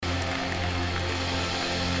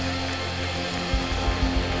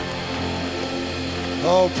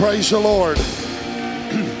Oh, praise the Lord.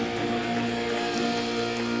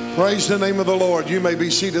 Praise the name of the Lord. You may be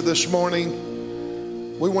seated this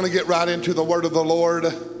morning. We want to get right into the word of the Lord.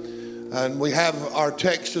 And we have our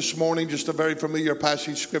text this morning, just a very familiar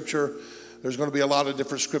passage scripture. There's going to be a lot of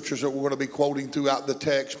different scriptures that we're going to be quoting throughout the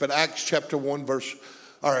text. But Acts chapter 1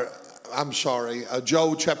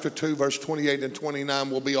 Joel chapter 2 verse 28 and 29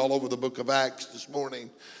 will be all over the book of Acts this morning.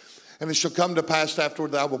 And it shall come to pass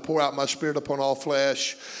afterward that I will pour out my spirit upon all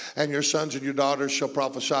flesh, and your sons and your daughters shall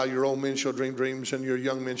prophesy, your old men shall dream dreams, and your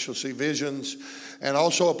young men shall see visions. And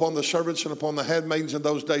also upon the servants and upon the handmaidens in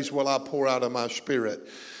those days will I pour out of my spirit.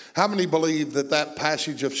 How many believe that that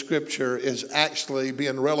passage of scripture is actually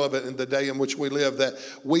being relevant in the day in which we live, that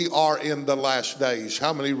we are in the last days?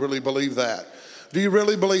 How many really believe that? Do you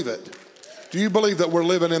really believe it? Do you believe that we're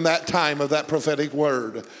living in that time of that prophetic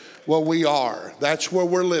word? Well, we are. That's where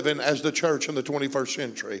we're living as the church in the 21st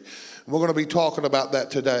century. We're going to be talking about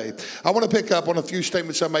that today. I want to pick up on a few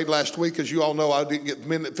statements I made last week. As you all know, I didn't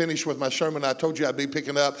get finished with my sermon. I told you I'd be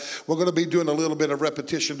picking up. We're going to be doing a little bit of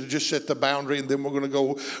repetition to just set the boundary, and then we're going to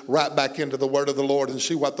go right back into the word of the Lord and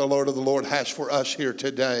see what the word of the Lord has for us here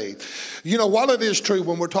today. You know, while it is true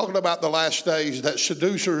when we're talking about the last days that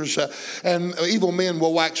seducers and evil men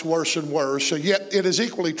will wax worse and worse, yet it is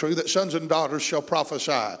equally true that sons and daughters shall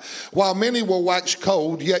prophesy. While many will wax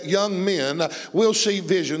cold, yet young men will see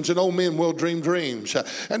visions and old men will dream dreams.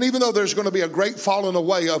 And even though there's going to be a great falling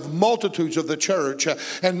away of multitudes of the church,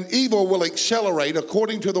 and evil will accelerate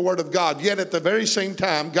according to the word of God, yet at the very same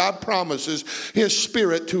time, God promises his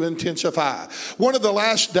spirit to intensify. One of the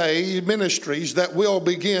last day ministries that will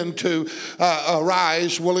begin to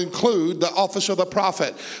arise will include the office of the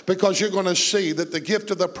prophet, because you're going to see that the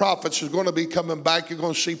gift of the prophets is going to be coming back. You're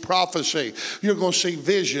going to see prophecy. You're going to see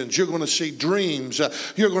visions. You're going to see dreams.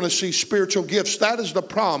 You're going to see spiritual gifts. That is the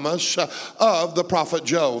promise of the prophet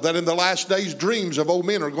Joel, that in the last days dreams of old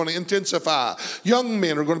men are going to intensify. Young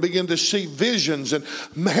men are going to begin to see visions, and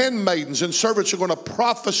handmaidens and servants are going to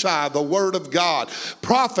prophesy the word of God.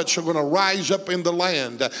 Prophets are going to rise up in the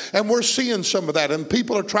land, and we're seeing some of that, and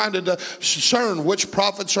people are trying to discern which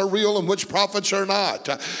prophets are real and which prophets are not.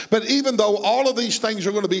 But even though all of these things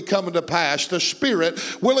are going to be coming to pass, the Spirit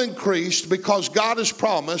will increase, because God has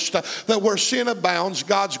promised that where sin abounds,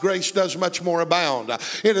 God's grace does much more abound.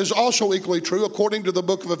 It is also equally true, according to the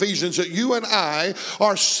book of Ephesians, that you and I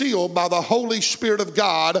are sealed by the Holy Spirit of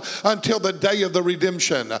God until the day of the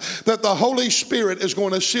redemption. That the Holy Spirit is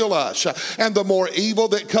going to seal us. And the more evil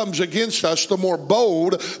that comes against us, the more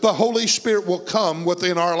bold the Holy Spirit will come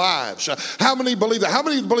within our lives. How many believe that? How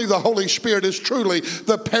many believe the Holy Spirit is truly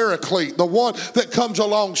the paraclete, the one that comes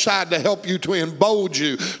alongside to help you, to embolden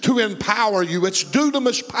you, to empower you? It's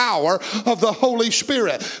dunamis power of the Holy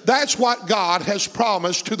Spirit. That's what God has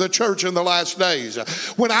promised to the church in the last days.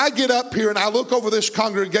 When I get up here and I look over this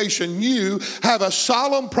congregation, you have a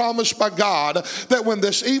solemn promise by God that when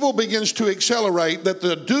this evil begins to accelerate, that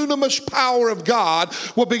the dunamis power of God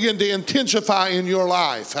will begin to intensify in your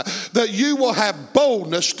life. That you will have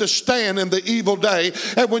boldness to stand in the evil day.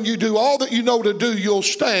 And when you do all that you know to do, you'll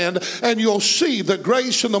stand and you'll see the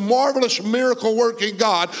grace and the marvelous miracle working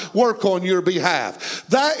God work on your behalf.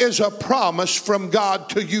 That is a promise from God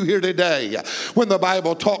to you here today. When the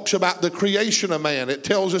Bible talks about the creation of man, it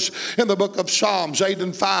tells us in the book of Psalms 8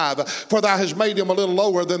 and 5, for thou hast made him a little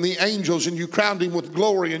lower than the angels, and you crowned him with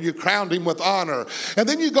glory, and you crowned him with honor. And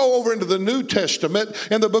then you go over into the New Testament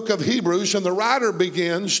in the book of Hebrews, and the writer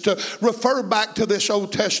begins to refer back to this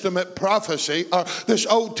Old Testament prophecy, or this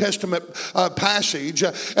Old Testament passage.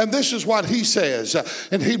 And this is what he says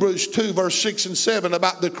in Hebrews 2 verse 6 and 7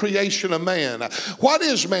 about the creation of man. What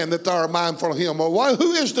is man that thou art mindful of him? Or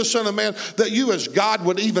who is the Son of Man that you as God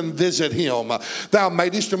would even visit him? Thou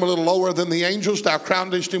madest him a little lower than the angels. Thou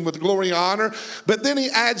crownedest him with glory and honor. But then he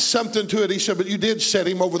adds something to it. He said, but you did set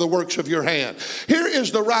him over the works of your hand. Here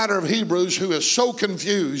is the writer of Hebrews who is so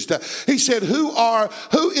confused. He said, who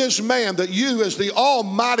is man that you as the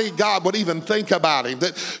Almighty God would even think about him?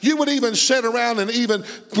 That you would even sit around and even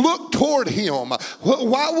look toward him?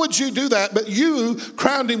 Why would you do that? But you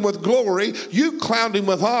crowned him with glory. You crowned him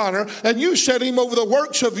with honor. And you set him over the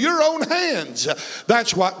works of your own hands.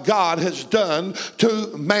 That's what God has done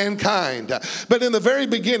to mankind. But in the very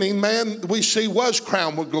beginning, man, we see, was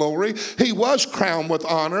crowned with glory. He was crowned with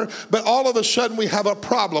honor. But all of a sudden, we have a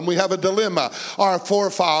problem. We have a dilemma. Our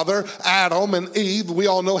forefather, Adam and Eve, we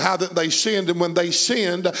all know how that they sinned. And when they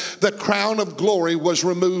sinned, the crown of glory was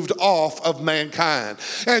removed off of mankind.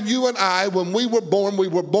 And you and I, when we were born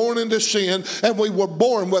born into sin, and we were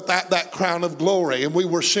born with that crown of glory, and we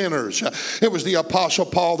were sinners. It was the Apostle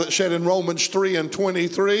Paul that said in Romans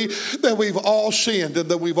 3:23 that we've all sinned and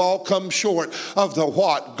that we've all come short of the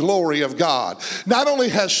what? Glory of God. Not only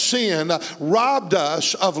has sin robbed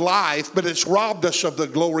us of life, but it's robbed us of the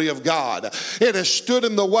glory of God. It has stood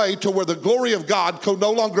in the way to where the glory of God could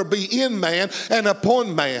no longer be in man and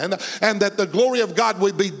upon man, and that the glory of God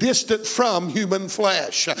would be distant from human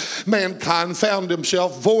flesh. Mankind found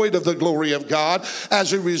himself void of the glory of God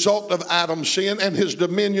as a result of Adam's sin, and his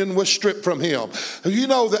dominion was stripped from him. You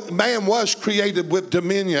know that man was created with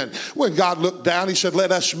dominion. When God looked down, he said,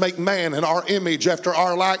 let us make man in our image after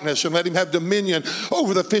our likeness, and let him have dominion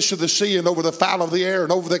over the fish of the sea and over the fowl of the air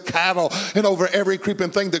and over the cattle and over every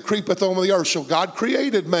creeping thing that creepeth on the earth. So God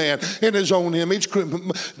created man in his own image.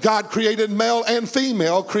 God created male and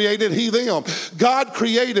female, created he them. God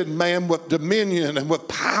created man with dominion and with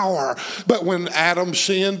power. But when Adam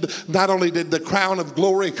sinned, not only did the crown of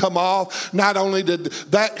glory come off, not only did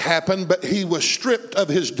that happen, but he was stripped of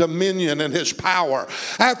his dominion and his power.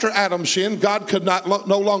 After Adam sinned, God could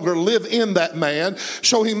no longer live in that man,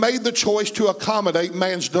 so he made the choice to accommodate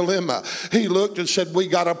man's dilemma. He looked and said, we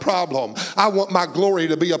got a problem. I want my glory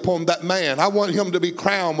to be upon that man. I want him to be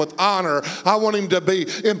crowned with honor. I want him to be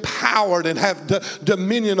empowered and have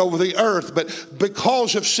dominion over the earth. But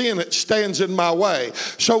because of sin, it stands in my way.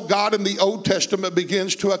 So God in the Old Testament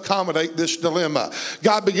begins to accommodate this dilemma.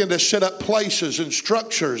 God began to set up places and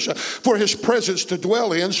structures for his presence to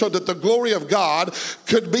dwell in so that the glory of God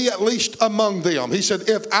could be at least among them. He said,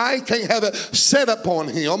 if I can't have it set upon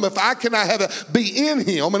him, if I cannot have it be in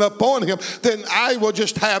him and upon him, then I will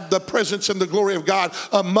just have the presence and the glory of God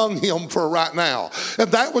among him for right now.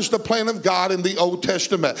 And that was the plan of God in the Old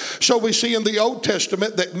Testament. So we see in the Old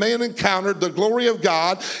Testament that man encountered the glory of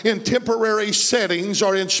God in temporary settings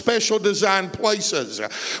or in special designed places.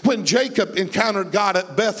 When Jacob encountered God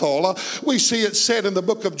at Bethel, we see it said in the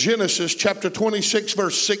book of Genesis chapter 26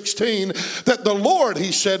 verse 16 that the Lord,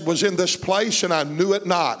 he said, was in this place and I knew it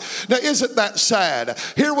not. Now isn't that sad?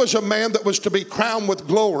 Here was a man that was to be crowned with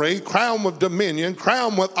glory, crowned with dominion,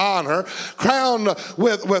 crowned with honor, crowned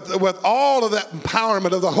with all of that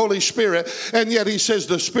empowerment of the Holy Spirit, and yet he says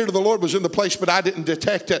the Spirit of the Lord was in the place, but I didn't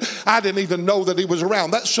detect it. I didn't even know that he was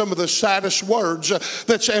around. That's some of the saddest words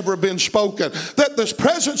that's ever been spoken. That the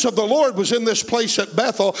presence of the Lord was in this place at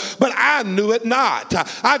Bethel, but I knew it not.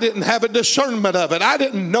 I didn't have a discernment of it. I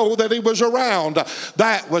didn't know that he was around.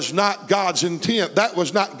 That was not God's intent. That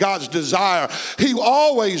was not God's desire. He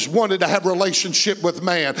always wanted to have relationship with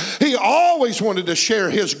man. He always wanted to share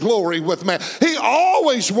his glory with man. He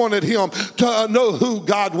always wanted him to know who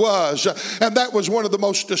God was. And that was one of the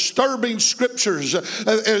most disturbing scriptures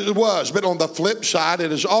it was. But on the flip side,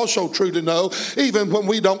 it is also true to know, even when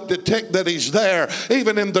we don't detect that he's there,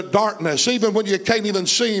 even in the darkness, even when you can't even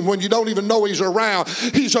see him, when you don't even know he's around,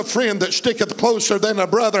 he's a friend that sticketh closer than a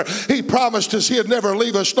brother. He promised us he'd never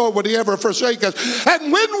leave us, nor would he ever forsake us.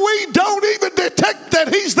 And when we don't even detect that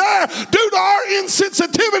he's there due to our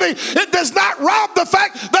insensitivity, it does not rob the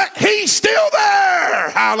fact that he's still there.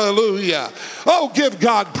 Hallelujah. Oh, give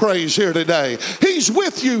God praise here today. He's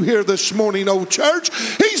with you here this morning, oh church.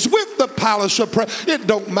 He's with the palace of prayer. It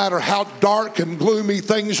don't matter how dark and gloomy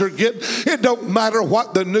things are getting. It don't matter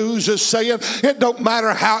what the news is saying. It don't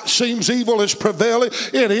matter how it seems evil is prevailing.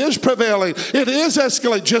 It is prevailing. It is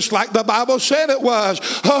escalating just like the Bible said it was.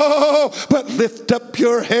 Oh, but lift up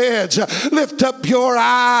your heads. Lift up your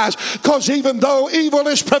eyes. Because even though evil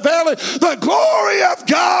is prevailing, the glory of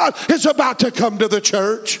God is about to come to the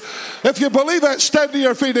church. If you believe that, stand to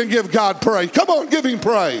your feet and give God praise. Come on, give him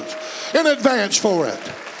praise in advance for it.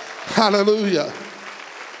 Hallelujah.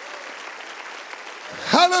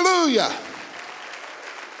 Hallelujah.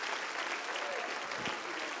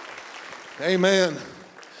 Amen.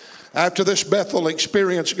 After this Bethel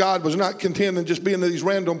experience, God was not content in just being in these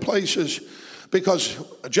random places, because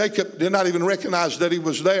Jacob did not even recognize that he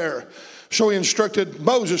was there. So he instructed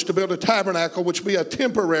Moses to build a tabernacle, which would be a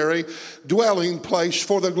temporary dwelling place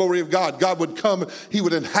for the glory of God. God would come, he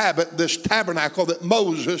would inhabit this tabernacle that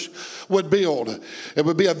Moses would build. It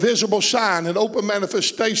would be a visible sign, an open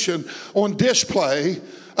manifestation on display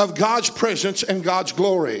of God's presence and God's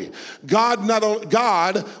glory. God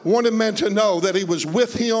wanted men to know that he was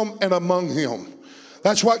with him and among him.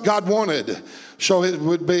 That's what God wanted. So it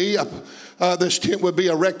would be, this tent would be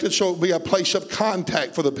erected so it would be a place of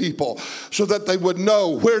contact for the people so that they would know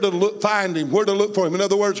where to look, find him, where to look for him. In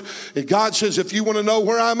other words, if God says, if you want to know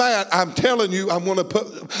where I'm at, I'm telling you, I'm going to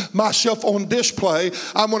put myself on display.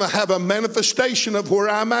 I'm going to have a manifestation of where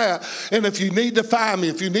I'm at. And if you need to find me,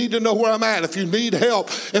 if you need to know where I'm at, if you need help,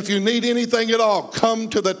 if you need anything at all, come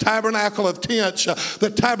to the tabernacle of tents, the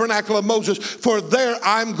tabernacle of Moses, for there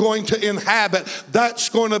I'm going to inhabit. That's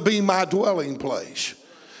going to be my dwelling place.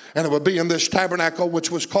 And it would be in this tabernacle,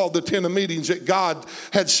 which was called the tent of meetings, that God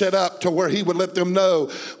had set up to where he would let them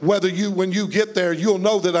know whether when you get there, you'll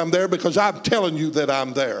know that I'm there because I'm telling you that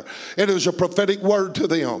I'm there. It was a prophetic word to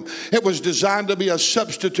them. It was designed to be a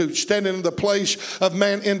substitute, standing in the place of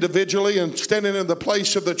man individually and standing in the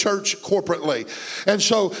place of the church corporately. And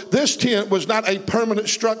so this tent was not a permanent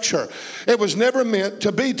structure. It was never meant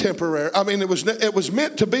to be temporary. I mean, it was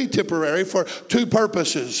meant to be temporary for two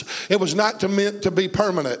purposes. It was not meant to be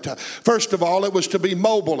permanent. First of all, it was to be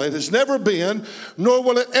mobile. It has never been, nor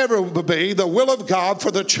will it ever be, the will of God for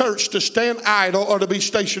the church to stand idle or to be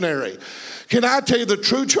stationary. Can I tell you, the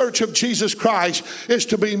true church of Jesus Christ is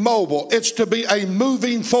to be mobile. It's to be a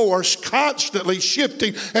moving force, constantly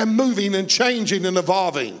shifting and moving and changing and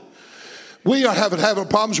evolving. We are having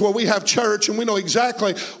problems where we have church and we know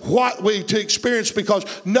exactly what we to experience because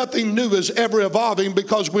nothing new is ever evolving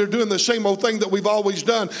because we're doing the same old thing that we've always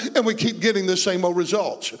done and we keep getting the same old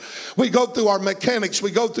results. We go through our mechanics, we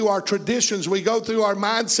go through our traditions, we go through our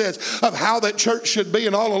mindsets of how that church should be,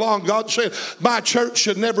 and all along God said, my church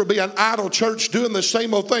should never be an idle church doing the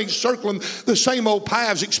same old things, circling the same old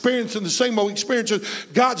paths, experiencing the same old experiences.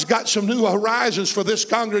 God's got some new horizons for this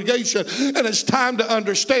congregation, and it's time to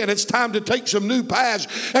understand. It's time to take some new paths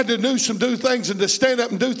and to do some new things and to stand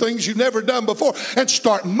up and do things you've never done before and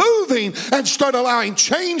start moving and start allowing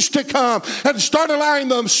change to come and start allowing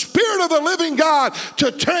the Spirit of the living God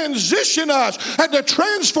to transition us and to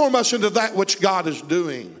transform us into that which God is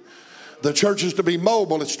doing. The church is to be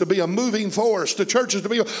mobile. It's to be a moving force. The church is to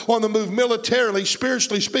be on the move militarily,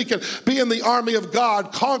 spiritually speaking, be in the army of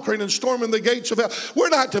God, conquering and storming the gates of hell. We're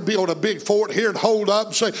not to build a big fort here and hold up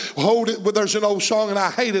and say, hold it. But there's an old song, and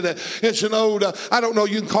I hated it. It's an old, I don't know,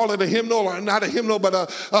 you can call it a hymnal or not a hymnal, but a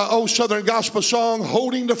old Southern gospel song,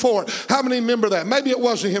 Holding the Fort. How many remember that? Maybe it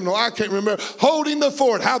was a hymnal. I can't remember. Holding the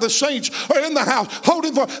fort, how the saints are in the house,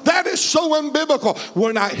 holding the fort. That is so unbiblical.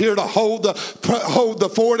 We're not here to hold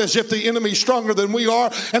the fort as if the enemy stronger than we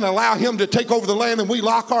are and allow him to take over the land, and we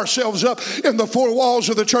lock ourselves up in the four walls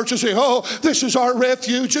of the church and say, oh, this is our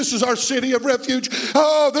refuge, this is our city of refuge,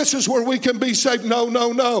 oh, this is where we can be saved. No.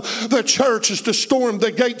 The church is to storm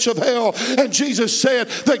the gates of hell, and Jesus said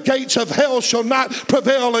the gates of hell shall not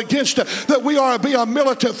prevail against it. That we are to be a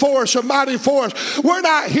militant force, a mighty force. We're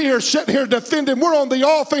not here sitting here defending. We're on the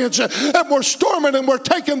offense, and we're storming, and we're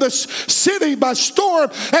taking this city by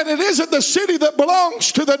storm. And it isn't the city that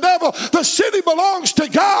belongs to the devil. The city belongs to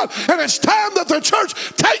God, and it's time that the church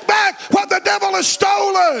take back what the devil has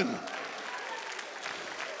stolen.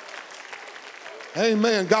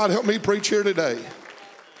 Amen. God help me preach here today.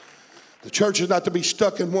 The church is not to be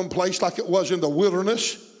stuck in one place like it was in the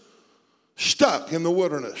wilderness. Stuck in the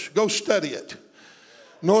wilderness. Go study it.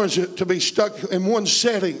 Nor is it to be stuck in one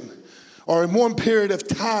setting or in one period of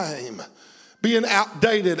time, being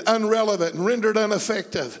outdated, irrelevant, and rendered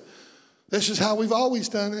ineffective. This is how we've always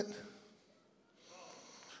done it.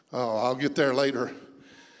 Oh, I'll get there later.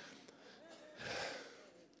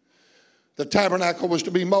 The tabernacle was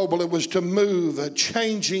to be mobile. It was to move,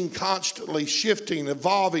 changing constantly, shifting,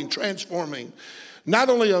 evolving, transforming. Not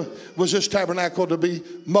only was this tabernacle to be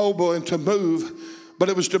mobile and to move, but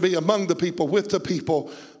it was to be among the people, with the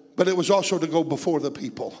people, but it was also to go before the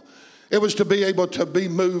people. It was to be able to be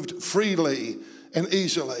moved freely and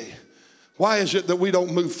easily. Why is it that we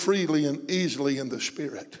don't move freely and easily in the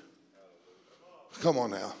Spirit? Come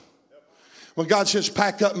on now. When God says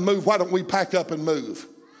pack up and move, why don't we pack up and move?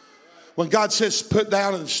 When God says put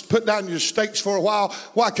down your stakes for a while,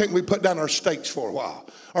 why can't we put down our stakes for a while?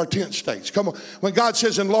 Our tent stakes. Come on. When God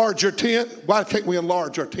says enlarge your tent, why can't we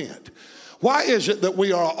enlarge our tent? Why is it that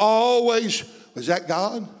we are always, is that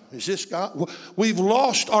God? Is this God? We've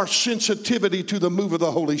lost our sensitivity to the move of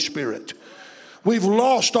the Holy Spirit. We've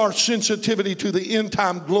lost our sensitivity to the end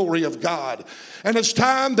time glory of God. And it's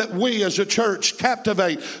time that we as a church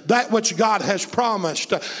captivate that which God has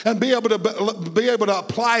promised and be able to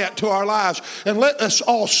apply it to our lives. And let us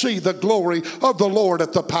all see the glory of the Lord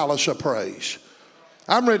at the palace of praise.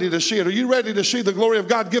 I'm ready to see it. Are you ready to see the glory of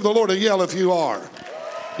God? Give the Lord a yell if you are.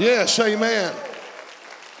 Yes, amen.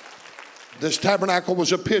 This tabernacle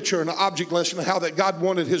was a picture and an object lesson of how that God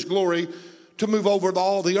wanted his glory to move over to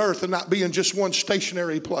all the earth and not be in just one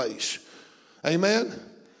stationary place. Amen?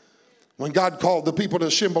 When God called the people to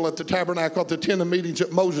assemble at the tabernacle, at the tent of meetings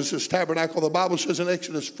at Moses' tabernacle, the Bible says in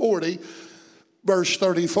Exodus 40, verse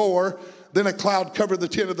 34, then a cloud covered the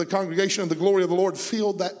tent of the congregation and the glory of the Lord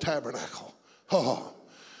filled that tabernacle. Oh,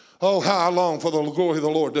 how I long for the glory of the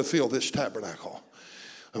Lord to fill this tabernacle.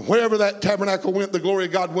 And wherever that tabernacle went, the glory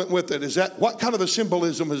of God went with it. What kind of a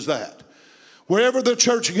symbolism is that? Wherever the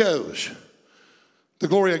church goes, the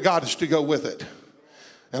glory of God is to go with it.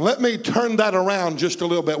 And let me turn that around just a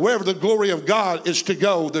little bit. Wherever the glory of God is to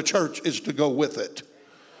go, the church is to go with it.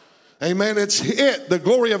 Amen. It's it, the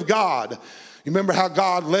glory of God. You remember how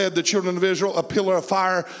God led the children of Israel, a pillar of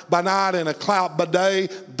fire by night and a cloud by day?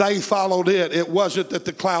 They followed it. It wasn't that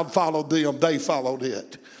the cloud followed them. They followed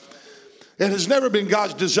it. It has never been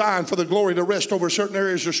God's design for the glory to rest over certain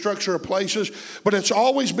areas or structure or places, but it's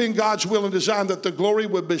always been God's will and design that the glory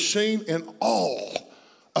would be seen in all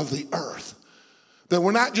of the earth. That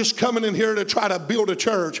we're not just coming in here to try to build a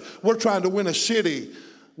church. We're trying to win a city.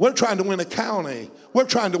 We're trying to win a county. We're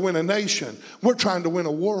trying to win a nation. We're trying to win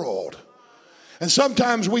a world. And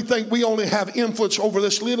sometimes we think we only have influence over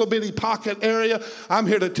this little bitty pocket area. I'm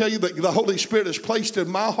here to tell you that the Holy Spirit has placed in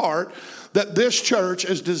my heart that this church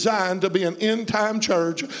is designed to be an end-time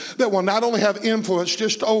church that will not only have influence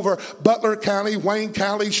just over Butler County, Wayne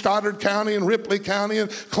County, Stoddard County, and Ripley County, and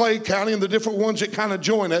Clay County, and the different ones that kind of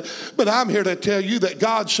join it, but I'm here to tell you that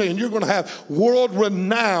God's saying you're going to have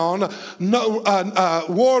world-renowned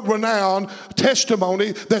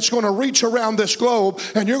testimony that's going to reach around this globe,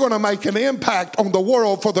 and you're going to make an impact on the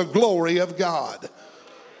world for the glory of God.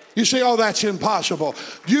 You say, oh, that's impossible.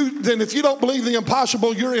 Then if you don't believe the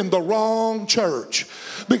impossible, you're in the wrong church.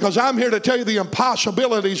 Because I'm here to tell you the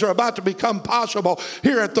impossibilities are about to become possible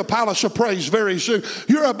here at the Palace of Praise very soon.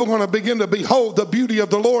 You're going to begin to behold the beauty of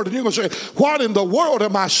the Lord. And you're going to say, what in the world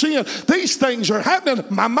am I seeing? These things are happening.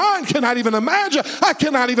 My mind cannot even imagine. I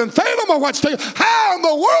cannot even fathom what's taking. How in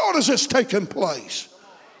the world is this taking place?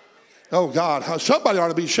 Oh, God, somebody ought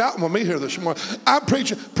to be shouting with me here this morning. I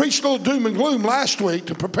preached a little doom and gloom last week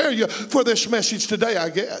to prepare you for this message today, I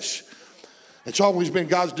guess. It's always been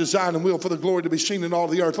God's design and will for the glory to be seen in all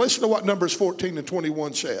the earth. Listen to what Numbers 14 and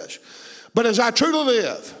 21 says. But as I truly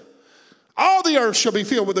live, all the earth shall be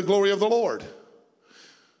filled with the glory of the Lord.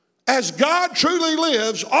 As God truly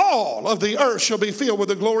lives, all of the earth shall be filled with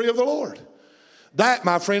the glory of the Lord. That,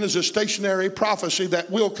 my friend, is a stationary prophecy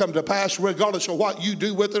that will come to pass regardless of what you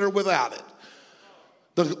do with it or without it.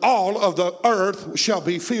 All of the earth shall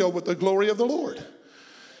be filled with the glory of the Lord.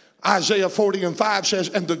 Isaiah 40 and 5 says,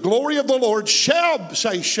 and the glory of the Lord shall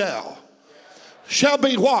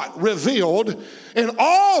be what? Revealed. And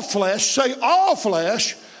all flesh, say all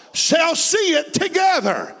flesh, shall see it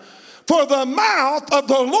together. For the mouth of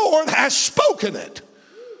the Lord has spoken it.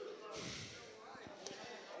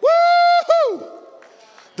 Woo-hoo!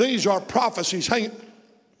 These are prophecies. Woo!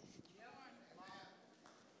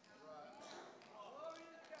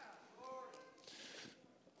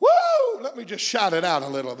 Let me just shout it out a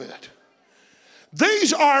little bit.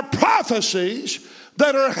 These are prophecies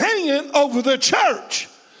that are hanging over the church.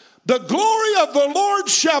 The glory of the Lord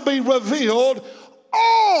shall be revealed.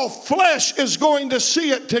 All flesh is going to see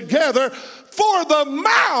it together. For the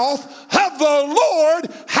mouth of the Lord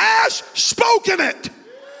has spoken it.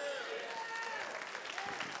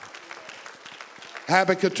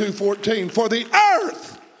 Habakkuk 2:14, for the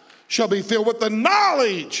earth shall be filled with the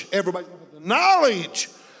knowledge, everybody, the knowledge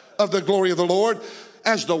of the glory of the Lord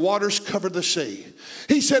as the waters cover the sea.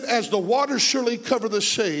 He said, as the waters surely cover the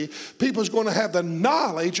sea, people's going to have the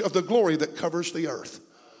knowledge of the glory that covers the earth.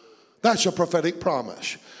 That's a prophetic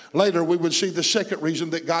promise. Later, we would see the second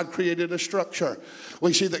reason that God created a structure.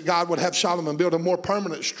 We see that God would have Solomon build a more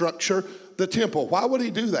permanent structure, the temple. Why would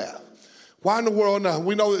he do that? Why in the world, now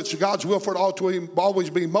we know it's God's will for it to always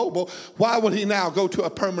be mobile. Why would he now go to a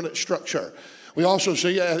permanent structure? We also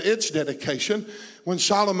see its dedication. When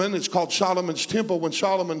Solomon, it's called Solomon's temple, when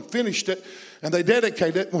Solomon finished it and they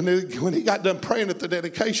dedicated it, when he got done praying at the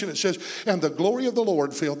dedication, it says, and the glory of the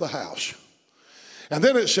Lord filled the house. And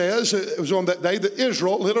then it says, it was on that day that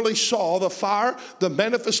Israel literally saw the fire, the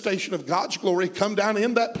manifestation of God's glory come down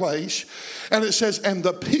in that place. And it says, and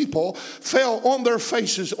the people fell on their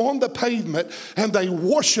faces on the pavement and they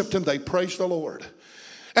worshiped and they praised the Lord.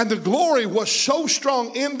 And the glory was so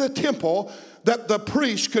strong in the temple that the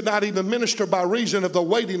priest could not even minister by reason of the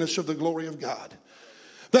weightiness of the glory of God.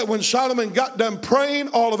 that when Solomon got done praying,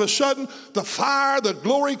 all of a sudden the fire, the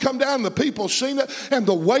glory come down, the people seen it, and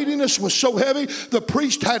the weightiness was so heavy, the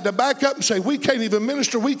priest had to back up and say, we can't even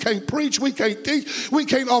minister, we can't preach, we can't teach, we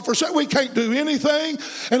can't offer, we can't do anything.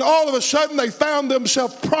 And all of a sudden they found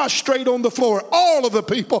themselves prostrate on the floor, all of the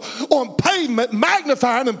people on pavement,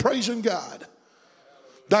 magnifying and praising God.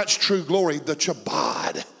 That's true glory, the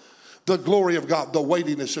chabad, the glory of God, the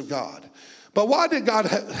weightiness of God. But why did God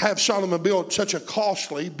have Solomon build such a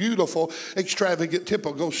costly, beautiful, extravagant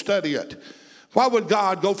temple? Go study it. Why would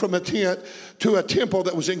God go from a tent to a temple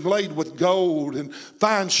that was inlaid with gold and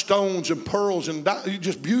fine stones and pearls and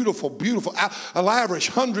just beautiful, beautiful, lavish,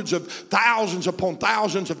 hundreds of thousands upon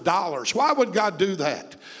thousands of dollars? Why would God do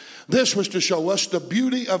that? This was to show us the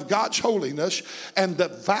beauty of God's holiness and the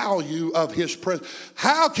value of His presence.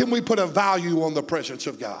 How can we put a value on the presence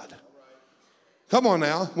of God? Come on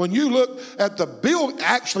now. When you look at the bill,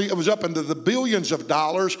 actually it was up into the billions of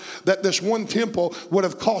dollars that this one temple would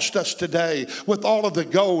have cost us today, with all of the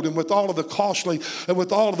gold and with all of the costly and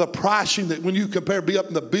with all of the pricing that when you compare be up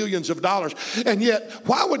in the billions of dollars. And yet,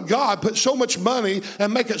 why would God put so much money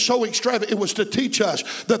and make it so extravagant? It was to teach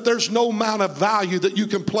us that there's no amount of value that you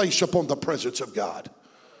can place upon the presence of God.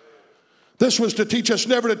 This was to teach us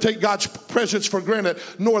never to take God's presence for granted,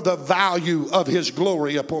 nor the value of His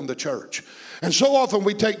glory upon the church. And so often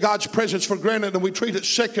we take God's presence for granted and we treat it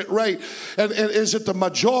second rate. And is it the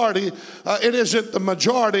majority? It isn't the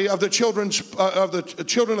majority of the children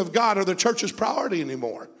of God or the church's priority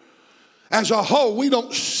anymore. As a whole, we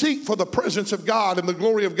don't seek for the presence of God and the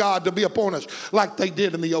glory of God to be upon us like they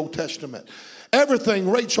did in the Old Testament. Everything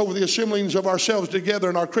rates over the assemblings of ourselves together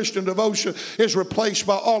in our Christian devotion is replaced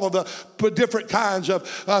by all of the different kinds of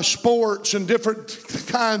sports and different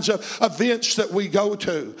kinds of events that we go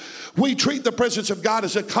to. We treat the presence of God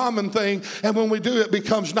as a common thing, and when we do, it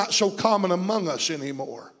becomes not so common among us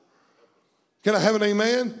anymore. Can I have an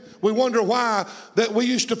amen? We wonder why that we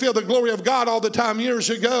used to feel the glory of God all the time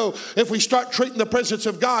years ago. If we start treating the presence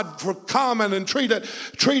of God for common and treat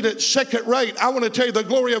it second rate, I want to tell you the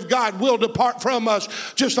glory of God will depart from us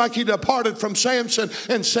just like He departed from Samson,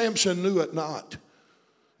 and Samson knew it not.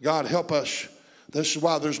 God help us. This is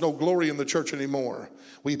why there's no glory in the church anymore.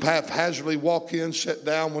 We haphazardly walk in, sit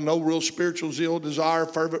down with no real spiritual zeal, desire,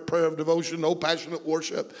 fervent prayer of devotion, no passionate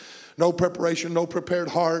worship, no preparation, no prepared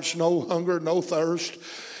hearts, no hunger, no thirst.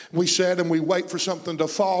 We sit and we wait for something to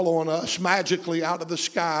fall on us magically out of the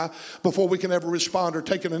sky before we can ever respond or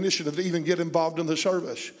take an initiative to even get involved in the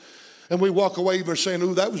service. And we walk away saying,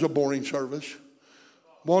 ooh, that was a boring service.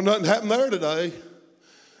 Well, nothing happened there today.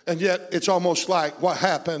 And yet it's almost like what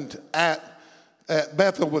happened at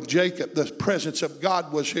Bethel with Jacob. The presence of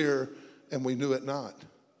God was here and we knew it not.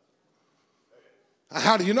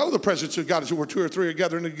 How do you know the presence of God is where two or three are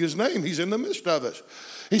gathered in His name? He's in the midst of us.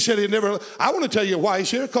 He said He'd never. I want to tell you why He's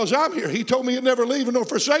here, because I'm here. He told me He'd never leave nor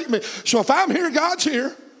forsake me. So if I'm here, God's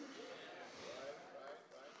here.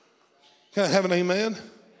 Can I have an amen?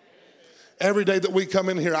 Every day that we come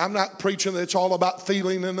in here, I'm not preaching that it's all about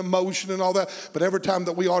feeling and emotion and all that, but every time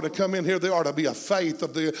that we ought to come in here, there ought to be a faith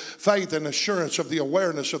and assurance of the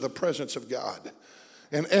awareness of the presence of God.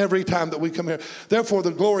 And every time that we come here, therefore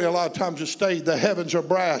the glory a lot of times is stayed. The heavens are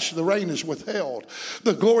brass, the rain is withheld.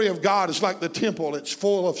 The glory of God is like the temple. It's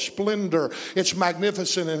full of splendor. It's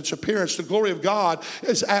magnificent in its appearance. The glory of God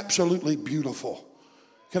is absolutely beautiful.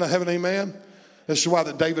 Can I have an amen? This is why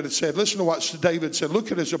that David had said, listen to what David said.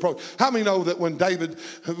 Look at his approach. How many know that when David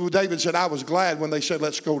said, I was glad when they said,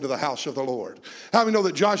 let's go to the house of the Lord? How many know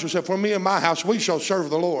that Joshua said, for me and my house, we shall serve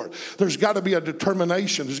the Lord? There's got to be a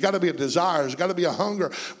determination. There's got to be a desire. There's got to be a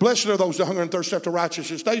hunger. Blessed are those that hunger and thirst after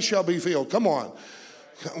righteousness. They shall be filled. Come on.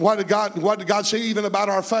 What did God say even about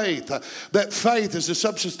our faith? That faith is the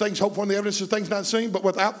substance of things hoped for and the evidence of things not seen. But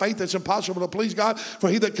without faith, it's impossible to please God. For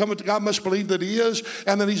he that cometh to God must believe that He is,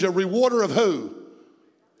 and that He's a rewarder of who?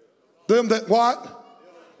 Them that what?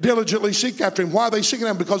 Diligently seek after Him. Why are they seeking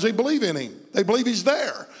Him? Because they believe in Him. They believe He's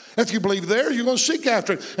there. If you believe there, you're going to seek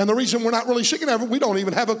after Him. And the reason we're not really seeking after Him, we don't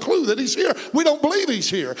even have a clue that He's here. We don't believe He's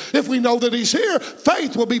here. If we know that He's here,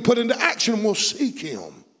 faith will be put into action and we'll seek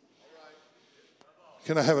Him.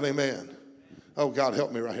 Can I have an amen? Oh, God,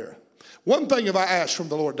 help me right here. One thing have I asked from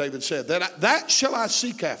the Lord, David said, that shall I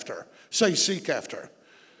seek after. Say, seek after.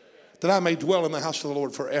 That I may dwell in the house of the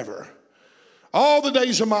Lord forever. All the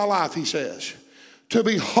days of my life, he says, to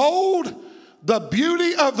behold the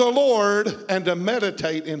beauty of the Lord and to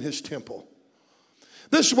meditate in His temple.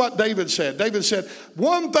 This is what David said. David said,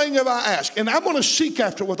 one thing have I asked, and I'm going to seek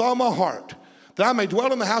after with all my heart, that I may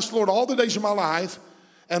dwell in the house of the Lord all the days of my life,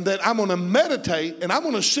 and that I'm going to meditate and I'm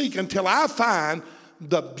going to seek until I find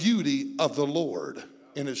the beauty of the Lord.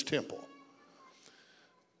 in his temple.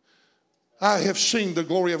 I have seen the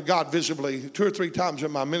glory of God visibly 2 or 3 times in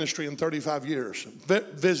my ministry in 35 years.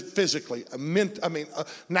 Physically,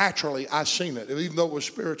 naturally, I've seen it. Even though it was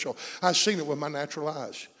spiritual, I've seen it with my natural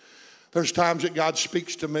eyes. There's times that God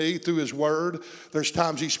speaks to me through his word. There's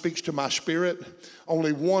times he speaks to my spirit.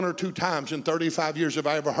 Only 1 or 2 times in 35 years have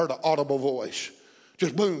I ever heard an audible voice.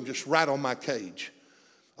 Just boom, just right on my cage.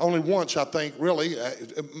 Only once, I think, really,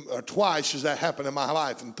 or twice has that happened in my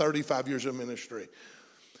life in 35 years of ministry.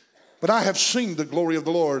 But I have seen the glory of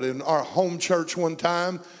the Lord in our home church one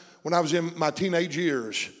time when I was in my teenage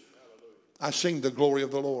years. I seen the glory of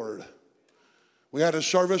the Lord. We had a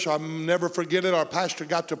service, I'll never forget it. Our pastor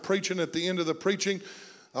got to preaching. At the end of the preaching,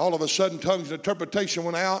 all of a sudden tongues and interpretation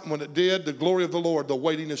went out. And when it did, the glory of the Lord, the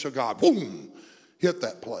weightiness of God, boom, hit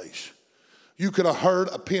that place. You could have heard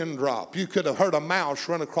a pin drop. You could have heard a mouse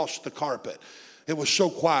run across the carpet. It was so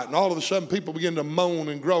quiet. And all of a sudden, people began to moan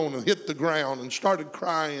and groan and hit the ground and started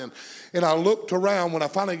crying. And I looked around. When I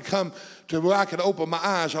finally come to where I could open my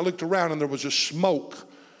eyes, I looked around and there was a smoke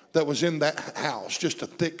that was in that house, just a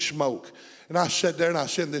thick smoke. And I sat there and I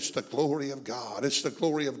said, it's the glory of God. It's the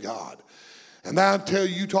glory of God. And I tell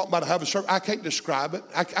you, you talk about having a service. I can't describe it.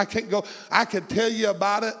 I can't go. I can tell you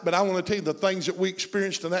about it, but I want to tell you the things that we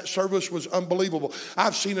experienced in that service was unbelievable.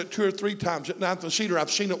 I've seen it 2 or 3 times at Ninth and Cedar.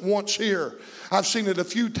 I've seen it once here. I've seen it a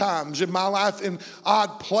few times in my life in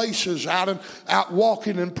odd places, out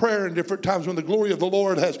walking in prayer in different times when the glory of the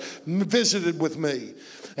Lord has visited with me.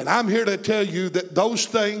 And I'm here to tell you that those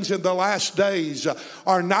things in the last days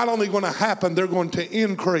are not only going to happen, they're going to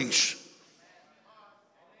increase.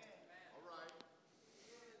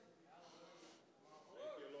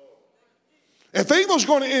 If evil's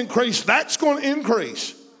going to increase, that's going to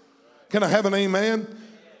increase. Can I have an amen?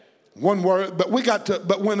 One word, but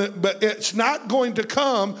it's not going to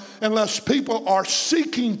come unless people are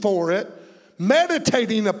seeking for it,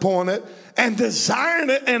 meditating upon it, and desiring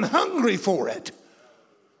it and hungry for it.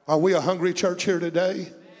 Are we a hungry church here today?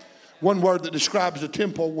 One word that describes the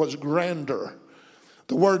temple was grandeur.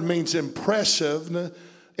 The word means impressiveness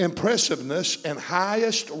and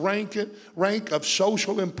highest rank of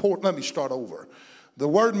social importance. Let me start over. The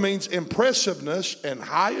word means impressiveness and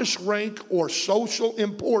highest rank or social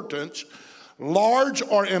importance, large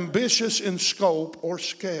or ambitious in scope or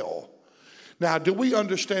scale. Now, do we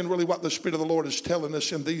understand really what the Spirit of the Lord is telling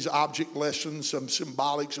us in these object lessons, some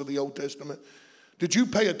symbolics of the Old Testament? Did you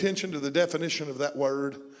pay attention to the definition of that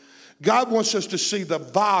word? God wants us to see the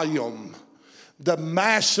volume, the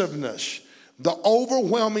massiveness, the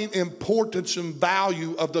overwhelming importance and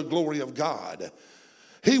value of the glory of God.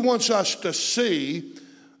 He wants us to see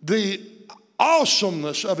the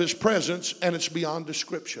awesomeness of his presence, and it's beyond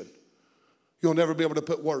description. You'll never be able to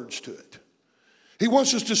put words to it. He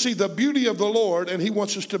wants us to see the beauty of the Lord, and he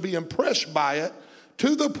wants us to be impressed by it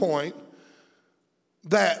to the point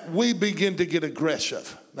that we begin to get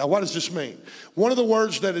aggressive. Now, what does this mean? One of the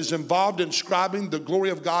words that is involved in describing the glory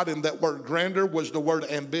of God in that word grandeur was the word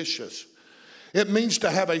ambitious. It means to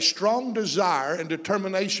have a strong desire and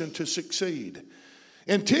determination to succeed,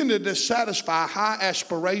 intended to satisfy high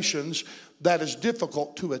aspirations that is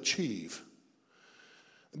difficult to achieve.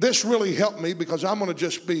 This really helped me because I'm going to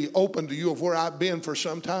just be open to you of where I've been for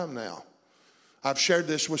some time now. I've shared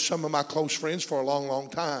this with some of my close friends for a long, long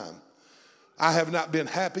time. I have not been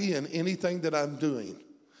happy in anything that I'm doing.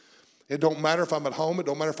 It don't matter if I'm at home. It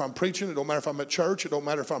don't matter if I'm preaching. It don't matter if I'm at church. It don't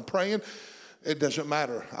matter if I'm praying. It doesn't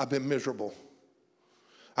matter. I've been miserable.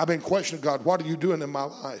 I've been questioning God, what are you doing in my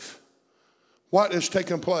life? What is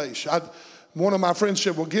taking place? One of my friends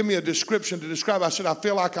said, well, give me a description to describe. I said, I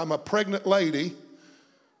feel like I'm a pregnant lady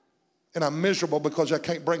and I'm miserable because I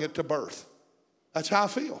can't bring it to birth. That's how I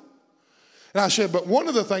feel. And I said, but one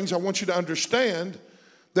of the things I want you to understand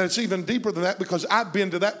that it's even deeper than that because I've been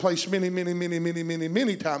to that place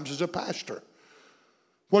many times as a pastor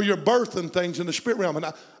where you're birthing things in the spirit realm. And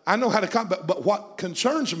I know how to come, but what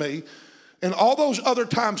concerns me and all those other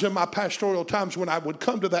times in my pastoral times when I would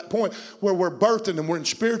come to that point where we're birthing and we're in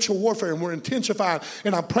spiritual warfare and we're intensifying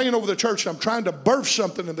and I'm praying over the church and I'm trying to birth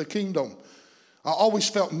something in the kingdom, I always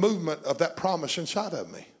felt movement of that promise inside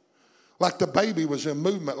of me. Like the baby was in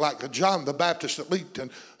movement, like John the Baptist that leaped in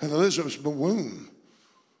Elizabeth's womb.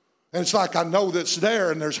 And it's like I know that's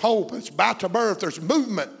there and there's hope. It's about to birth. There's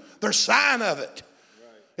movement. There's sign of it.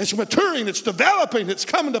 Right. It's maturing. It's developing. It's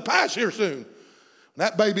coming to pass here soon.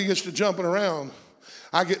 That baby gets to jumping around.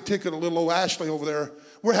 I get tickled a little old Ashley over there.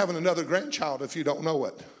 We're having another grandchild if you don't know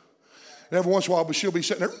it. And every once in a while, but she'll be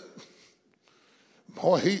sitting there.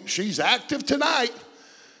 Boy, she's active tonight.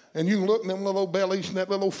 And you can look in them little bellies and that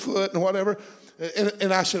little foot and whatever.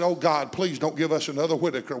 And I said, oh, God, please don't give us another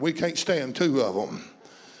Whitaker. We can't stand two of them.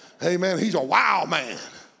 Amen. He's a wild man.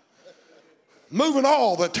 Moving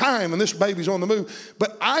all the time, and this baby's on the move.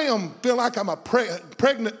 But I feel like I'm a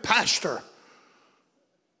pregnant pastor.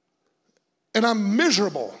 And I'm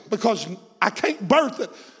miserable because I can't birth it.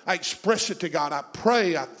 I express it to God. I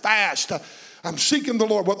pray, I fast. I'm seeking the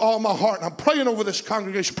Lord with all my heart. And I'm praying over this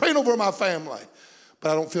congregation, praying over my family.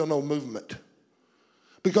 But I don't feel no movement.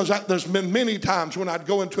 Because there's been many times when I'd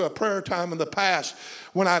go into a prayer time in the past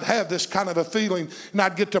when I'd have this kind of a feeling and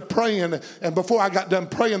I'd get to praying, and before I got done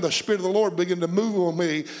praying, the Spirit of the Lord began to move on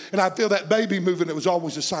me, and I'd feel that baby moving. It was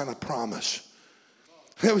always a sign of promise.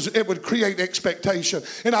 It would create expectation,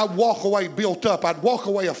 and I'd walk away built up. I'd walk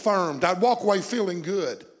away affirmed. I'd walk away feeling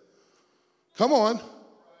good. Come on.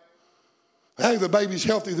 Hey, the baby's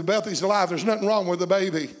healthy. The baby's alive. There's nothing wrong with the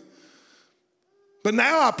baby. But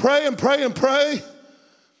now I pray and pray and pray.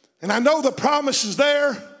 And I know the promise is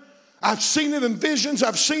there. I've seen it in visions.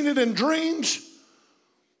 I've seen it in dreams.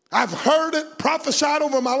 I've heard it prophesied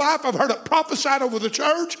over my life. I've heard it prophesied over the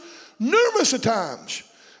church numerous of times.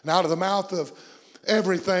 And out of the mouth of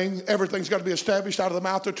everything's got to be established out of the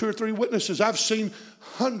mouth of 2 or 3 witnesses. I've seen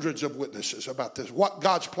hundreds of witnesses about this, what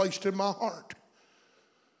God's placed in my heart.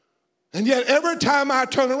 And yet every time I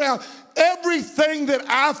turn around, everything that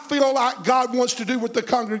I feel like God wants to do with the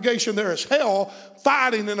congregation, there is hell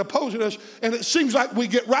fighting and opposing us. And it seems like we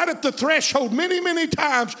get right at the threshold many, many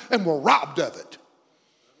times and we're robbed of it.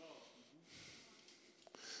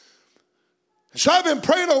 So I've been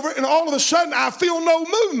praying over it, and all of a sudden I feel no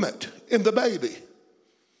movement in the baby.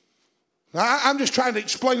 Now, I'm just trying to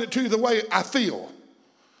explain it to you the way I feel.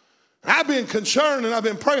 I've been concerned and I've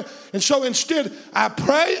been praying. And so instead, I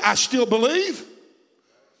pray, I still believe.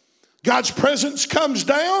 God's presence comes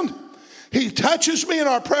down. He touches me in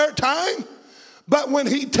our prayer time. But when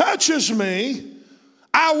he touches me,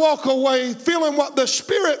 I walk away feeling what the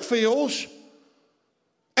Spirit feels.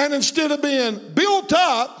 And instead of being built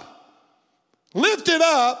up, lifted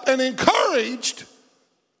up, and encouraged,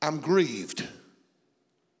 I'm grieved.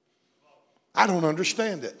 I don't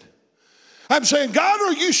understand it. I'm saying, God,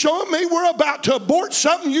 are you showing me we're about to abort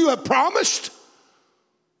something you have promised?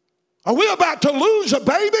 Are we about to lose a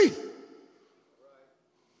baby?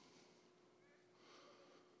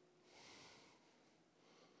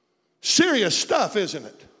 Serious stuff, isn't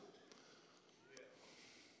it?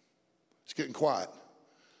 It's getting quiet.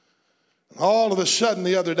 And all of a sudden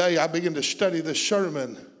the other day I began to study this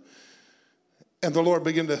sermon, and the Lord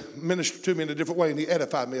began to minister to me in a different way, and he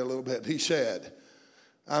edified me a little bit. He said,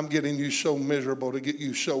 I'm getting you so miserable, to get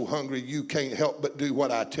you so hungry, you can't help but do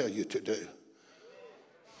what I tell you to do.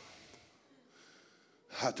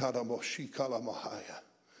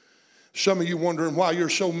 Some of you wondering why you're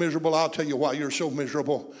so miserable. I'll tell you why you're so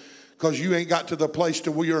miserable. Because you ain't got to the place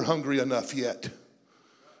to where you're hungry enough yet.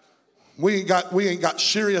 We ain't got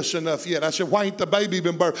serious enough yet. I said, why ain't the baby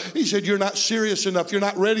been birthed? He said, you're not serious enough. You're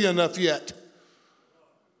not ready enough yet.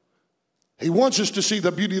 He wants us to see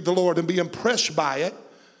the beauty of the Lord and be impressed by it.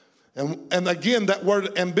 And again, that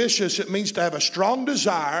word ambitious, it means to have a strong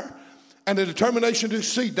desire and a determination to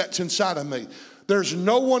succeed. That's inside of me. There's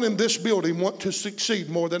no one in this building want to succeed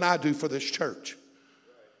more than I do for this church.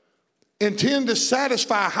 Intend to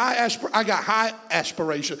satisfy I got high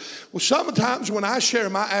aspirations. Well, sometimes when I share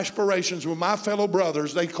my aspirations with my fellow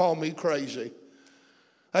brothers, they call me crazy.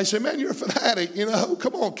 They say, man, you're a fanatic.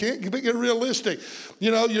 Come on, Kent, get realistic.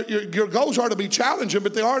 Your goals are to be challenging,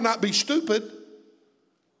 but they are not be stupid.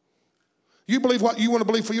 You believe what you want to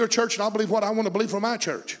believe for your church, and I'll believe what I want to believe for my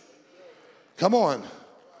church. Come on.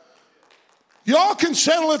 Y'all can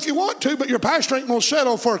settle if you want to, but your pastor ain't going to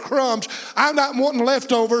settle for crumbs. I'm not wanting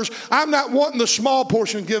leftovers. I'm not wanting the small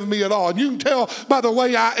portion given me at all. And you can tell by the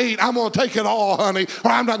way I eat, I'm going to take it all, honey,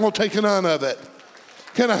 or I'm not going to take none of it.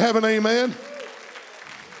 Can I have an amen?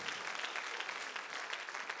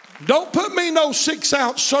 Don't put me no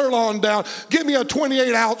 6-ounce sirloin down. Give me a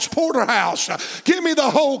 28-ounce porterhouse. Give me the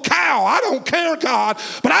whole cow. I don't care, God,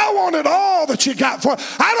 but I want it all that you got for.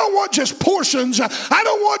 I don't want just portions. I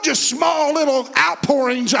don't want just small little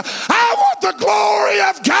outpourings. I want the glory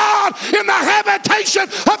of God in the habitation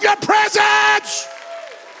of your presence.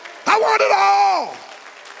 I want it all.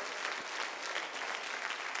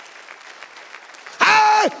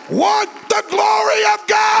 I want the glory of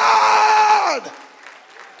God.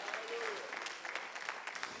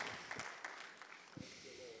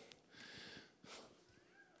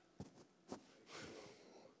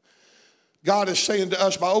 God is saying to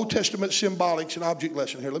us by Old Testament symbolics and object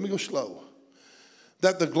lesson here. Let me go slow.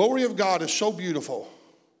 That the glory of God is so beautiful,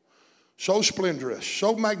 so splendorous,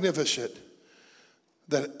 so magnificent,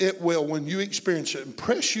 that it will, when you experience it,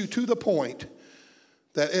 impress you to the point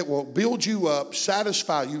that it will build you up,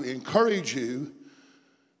 satisfy you, encourage you,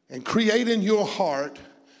 and create in your heart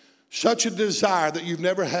such a desire that you've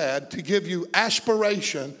never had to give you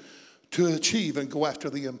aspiration to achieve and go after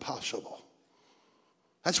the impossible.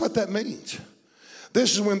 That's what that means.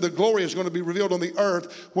 This is when the glory is going to be revealed on the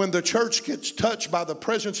earth, when the church gets touched by the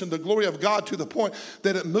presence and the glory of God to the point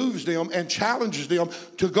that it moves them and challenges them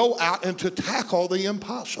to go out and to tackle the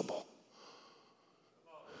impossible.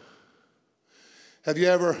 Have you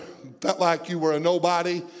ever felt like you were a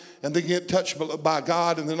nobody and then get touched by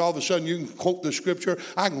God, and then all of a sudden you can quote the scripture?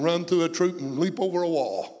 I can run through a troop and leap over a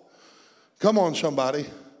wall. Come on, somebody.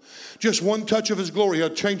 Just one touch of his glory will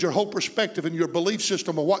change your whole perspective and your belief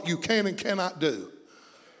system of what you can and cannot do.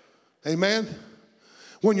 Amen?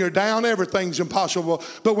 When you're down, everything's impossible.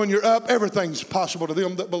 But when you're up, everything's possible to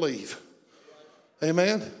them that believe.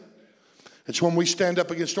 Amen? It's when we stand up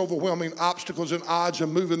against overwhelming obstacles and odds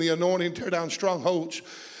and move in the anointing, tear down strongholds,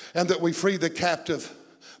 and that we free the captive.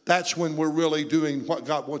 That's when we're really doing what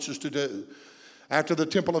God wants us to do. After the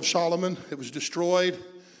Temple of Solomon, it was destroyed.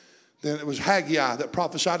 Then it was Haggai that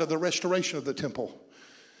prophesied of the restoration of the temple.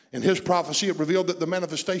 In his prophecy, it revealed that the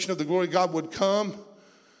manifestation of the glory of God would come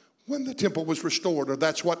when the temple was restored, or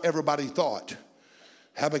that's what everybody thought.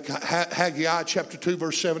 Haggai chapter 2,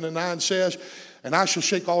 verse 7 and 9 says, "And I shall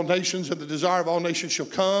shake all nations, and the desire of all nations shall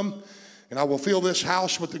come, and I will fill this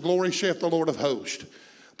house with the glory, saith the Lord of hosts.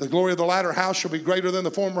 The glory of the latter house shall be greater than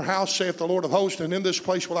the former house, saith the Lord of hosts, and in this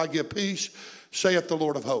place will I give peace, saith the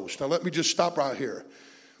Lord of hosts." Now let me just stop right here.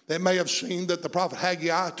 They may have seen that the prophet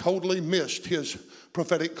Haggai totally missed his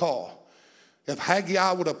prophetic call. If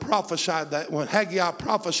Haggai would have prophesied that, when Haggai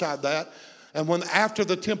prophesied that, and when after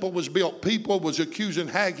the temple was built, people was accusing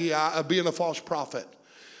Haggai of being a false prophet,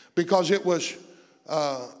 because it was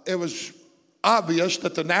obvious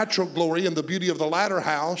that the natural glory and the beauty of the latter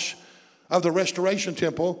house of the restoration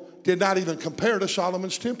temple did not even compare to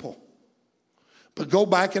Solomon's temple. But go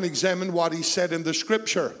back and examine what he said in the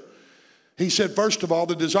scripture. He said, first of all,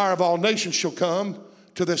 the desire of all nations shall come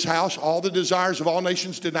to this house. All the desires of all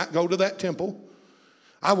nations did not go to that temple.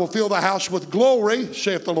 I will fill the house with glory,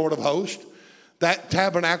 saith the Lord of hosts. That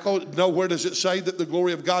tabernacle, nowhere does it say that the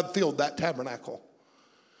glory of God filled that tabernacle.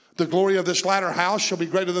 The glory of this latter house shall be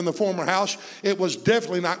greater than the former house. It was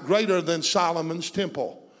definitely not greater than Solomon's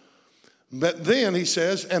temple. But then he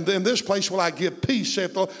says, and in this place will I give peace,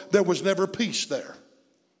 saith the Lord. There was never peace there.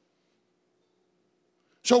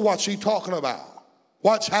 So what's he talking about?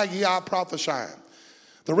 What's Haggai prophesying?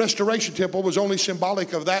 The restoration temple was only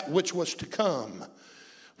symbolic of that which was to come,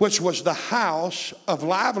 which was the house of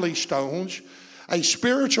lively stones, a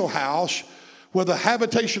spiritual house where the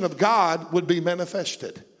habitation of God would be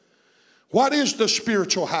manifested. What is the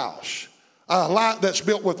spiritual house? A lot that's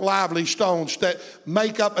built with lively stones that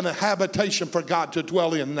make up a habitation for God to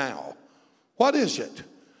dwell in now. What is it?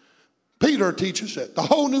 Peter teaches it. The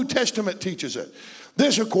whole New Testament teaches it.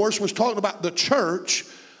 This, of course, was talking about the church,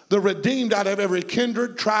 the redeemed out of every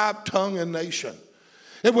kindred, tribe, tongue, and nation.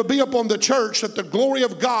 It would be upon the church that the glory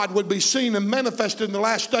of God would be seen and manifested in the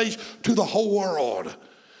last days to the whole world,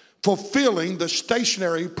 fulfilling the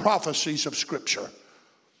stationary prophecies of Scripture.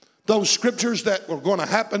 Those scriptures that were going to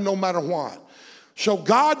happen no matter what. So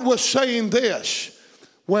God was saying this: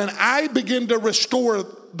 when I begin to restore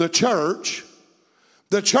the church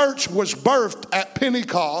was birthed at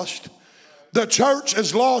Pentecost. The church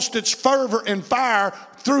has lost its fervor and fire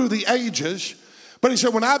through the ages. But he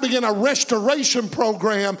said, when I begin a restoration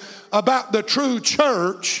program about the true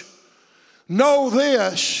church, know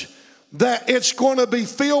this, that it's going to be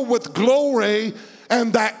filled with glory,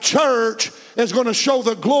 and that church is going to show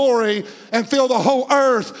the glory and fill the whole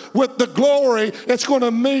earth with the glory. It's going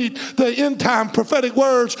to meet the end time prophetic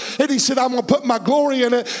words. And he said, I'm going to put my glory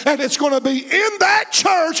in it, and it's going to be in that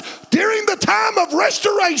church during the time of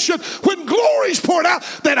restoration when glory's poured out,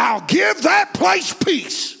 that I'll give that place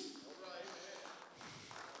peace.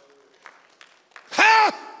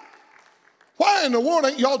 Huh? Why in the world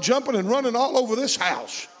ain't y'all jumping and running all over this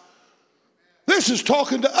house? This is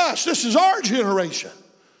talking to us. This is our generation.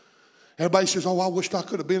 Everybody says, oh, I wish I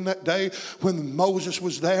could have been that day when Moses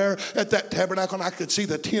was there at that tabernacle, and I could see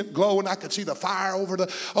the tent glow, and I could see the fire over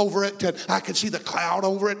it, and I could see the cloud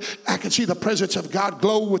over it. I could see the presence of God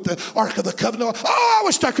glow with the Ark of the Covenant. Oh, I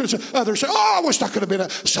wish I could have. Others say, oh, I wish I could have been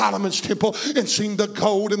at Solomon's temple and seen the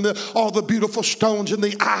gold and all the beautiful stones and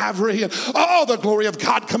the ivory and all the glory of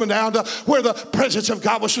God coming down to where the presence of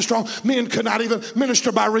God was so strong. Men could not even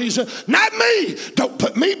minister by reason. Not me. Don't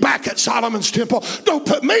put me back at Solomon's temple. Don't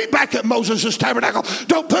put me back at at Moses' tabernacle.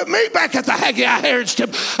 Don't put me back at the Haggai Herod's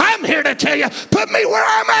temple. I'm here to tell you, put me where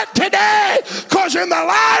I'm at today, because in the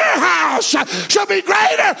latter house shall be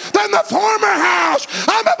greater than the former house.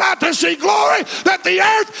 I'm about to see glory that the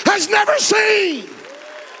earth has never seen.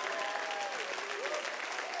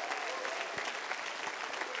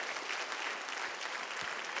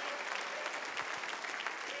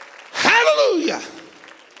 Hallelujah.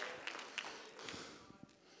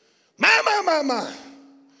 My.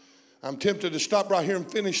 I'm tempted to stop right here and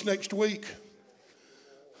finish next week.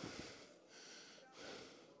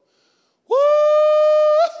 Woo!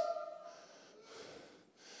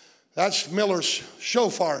 That's Miller's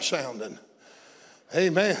shofar sounding.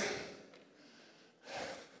 Amen.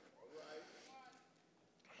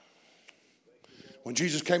 When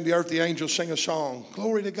Jesus came to the earth, the angels sang a song.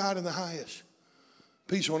 Glory to God in the highest.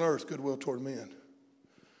 Peace on earth, goodwill toward men.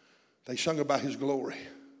 They sung about his glory.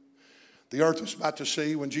 The earth was about to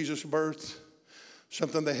see, when Jesus birthed,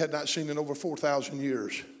 something they had not seen in over 4,000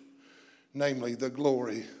 years, namely the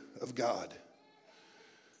glory of God.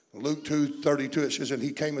 Luke 2:32, it says, and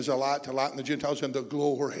he came as a light to lighten the Gentiles and the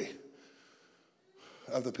glory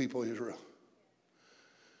of the people of Israel.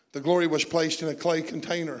 The glory was placed in a clay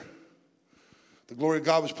container. The glory of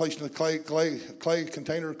God was placed in a clay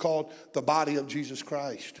container called the body of Jesus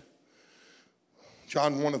Christ.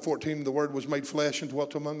 John 1:14, the word was made flesh and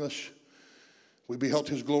dwelt among us. We beheld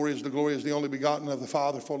his glory as the only begotten of the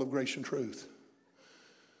Father, full of grace and truth.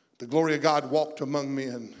 The glory of God walked among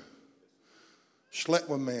men, slept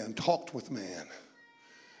with man, talked with man.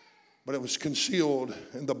 But it was concealed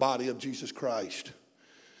in the body of Jesus Christ.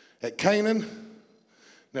 At Canaan,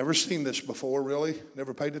 never seen this before really,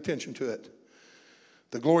 never paid attention to it.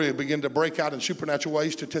 The glory began to break out in supernatural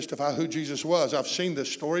ways to testify who Jesus was. I've seen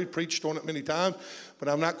this story, preached on it many times, but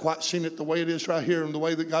I've not quite seen it the way it is right here and the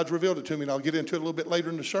way that God's revealed it to me. And I'll get into it a little bit later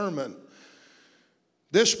in the sermon.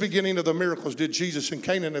 This beginning of the miracles did Jesus in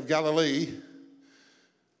Canaan of Galilee,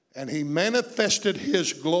 and he manifested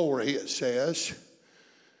his glory, it says,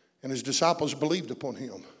 and his disciples believed upon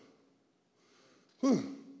him.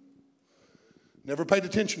 Never paid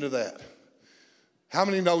attention to that. How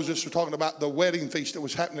many knows this? We're talking about the wedding feast that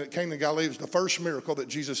was happening at Cana of Galilee. It was the first miracle that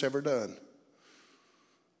Jesus ever done.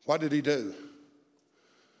 What did he do?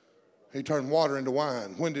 He turned water into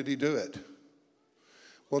wine. When did he do it?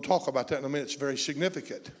 We'll talk about that in a minute. It's very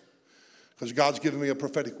significant because God's given me a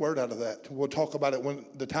prophetic word out of that. We'll talk about it when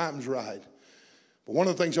the time's right. But one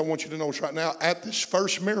of the things I want you to notice right now, at this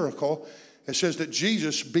first miracle, it says that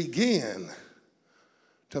Jesus began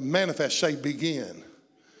to manifest. Say begin.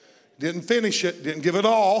 Didn't finish it, didn't give it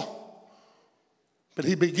all, but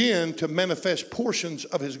he began to manifest portions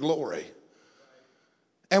of his glory.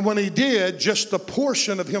 And when he did, just the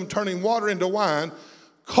portion of him turning water into wine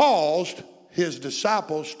caused his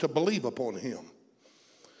disciples to believe upon him.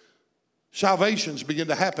 Salvations begin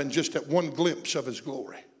to happen just at one glimpse of his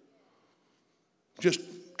glory. Just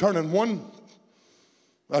doing one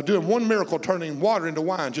miracle, turning water into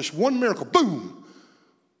wine, just one miracle, boom,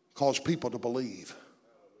 caused people to believe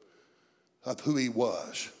of who he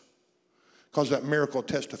was, because that miracle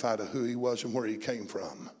testified of who he was and where he came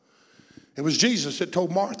from. It was Jesus that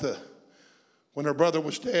told Martha when her brother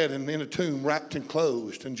was dead and in a tomb wrapped and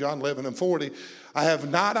closed in John 11:40, I have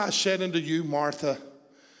not, I said unto you, Martha,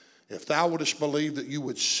 if thou wouldest believe that you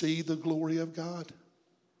would see the glory of God.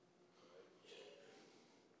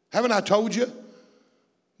 Haven't I told you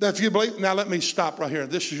that if you believe? Now let me stop right here.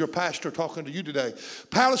 This is your pastor talking to you today.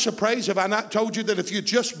 Palace of Praise, have I not told you that if you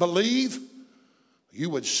just believe, you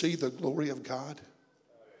would see the glory of God?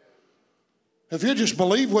 If you just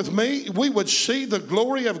believe with me, we would see the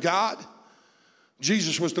glory of God.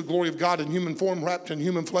 Jesus was the glory of God in human form, wrapped in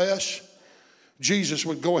human flesh. Jesus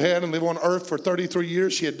would go ahead and live on earth for 33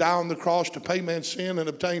 years. He had died on the cross to pay man's sin and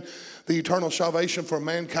obtain the eternal salvation for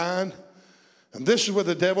mankind. And this is where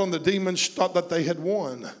the devil and the demons thought that they had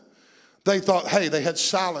won. They thought, hey, they had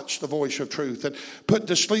silenced the voice of truth and put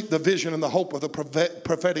to sleep the vision and the hope of the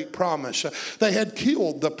prophetic promise. They had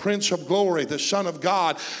killed the Prince of Glory, the Son of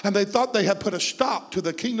God, and they thought they had put a stop to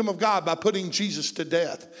the kingdom of God by putting Jesus to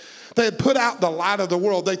death. They had put out the light of the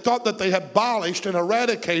world. They thought that they had abolished and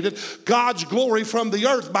eradicated God's glory from the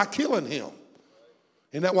earth by killing him.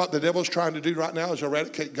 Isn't that what the devil's trying to do right now, is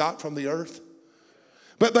eradicate God from the earth?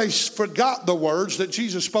 But they forgot the words that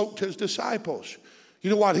Jesus spoke to his disciples. You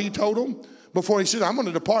know what he told them? Before he said, I'm going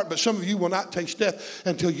to depart, but some of you will not taste death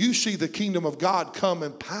until you see the kingdom of God come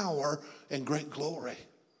in power and great glory.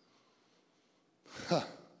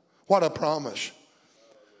 What a promise.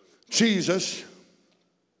 Jesus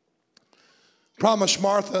promised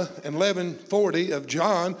Martha in 11:40 of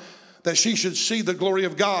John that she should see the glory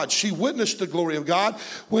of God. She witnessed the glory of God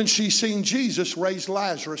when she seen Jesus raise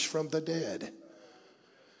Lazarus from the dead.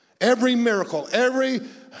 Every miracle, every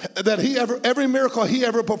miracle he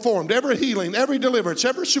ever performed, every healing, every deliverance,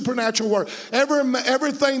 every supernatural work,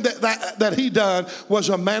 everything that he done was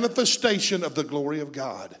a manifestation of the glory of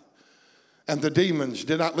God. And the demons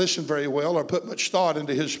did not listen very well or put much thought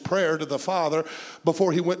into his prayer to the Father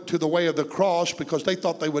before he went to the way of the cross, because they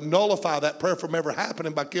thought they would nullify that prayer from ever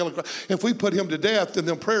happening by killing Christ. If we put him to death, then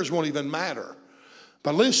them prayers won't even matter.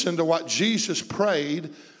 But listen to what Jesus prayed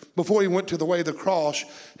before he went to the way of the cross.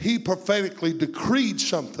 He prophetically decreed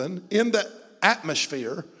something in the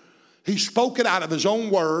atmosphere. He spoke it out of his own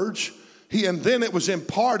words. And then it was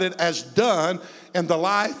imparted as done in the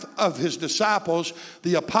life of his disciples,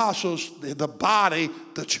 the apostles, the body,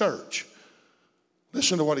 the church.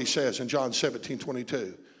 Listen to what he says in John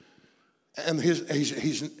 17:22. And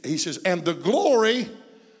he says, and the glory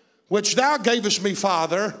which thou gavest me,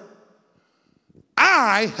 Father,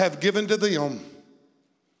 I have given to them,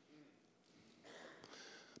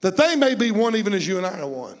 that they may be one even as you and I are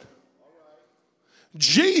one.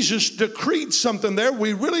 Jesus decreed something there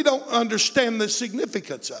we really don't understand the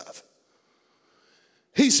significance of.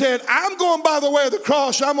 He said, I'm going by the way of the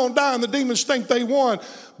cross. I'm going to die and the demons think they won.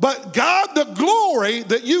 But God, the glory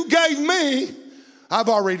that you gave me, I've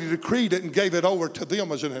already decreed it and gave it over to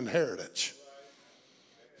them as an inheritance.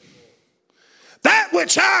 That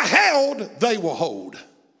which I held, they will hold.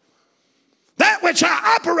 That which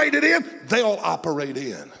I operated in, they'll operate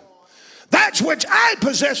in. That which I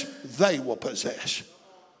possess, they will possess.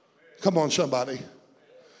 Come on, somebody.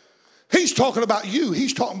 He's talking about you.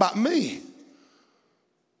 He's talking about me.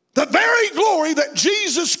 The very glory that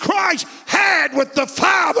Jesus Christ had with the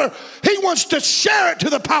Father, he wants to share it to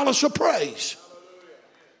the palace of praise.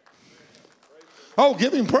 Oh,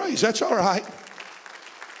 give him praise. That's all right.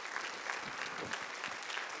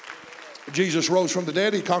 Jesus rose from the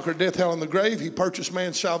dead. He conquered death, hell, and the grave. He purchased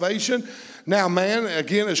man's salvation. Now man,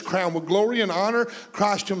 again, is crowned with glory and honor.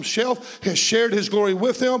 Christ himself has shared his glory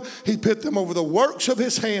with them. He put them over the works of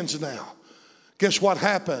his hands now. Guess what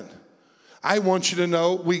happened? I want you to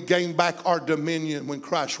know we gained back our dominion when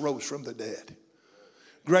Christ rose from the dead.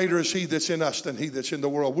 Greater is he that's in us than he that's in the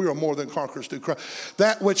world. We are more than conquerors through Christ.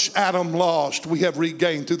 That which Adam lost, we have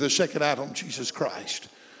regained through the second Adam, Jesus Christ.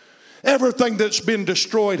 Everything that's been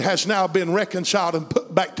destroyed has now been reconciled and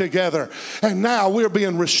put back together. And now we're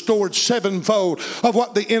being restored sevenfold of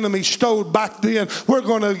what the enemy stole back then. We're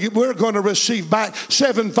going to receive back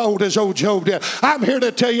sevenfold as old Job did. I'm here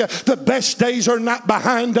to tell you the best days are not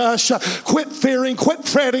behind us. Quit fearing, quit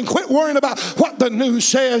fretting, quit worrying about what the news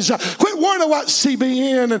says. Quit worrying about what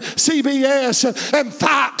CBN and CBS and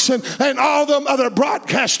Fox and all them other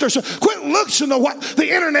broadcasters. Quit listening to what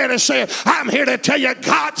the internet is saying. I'm here to tell you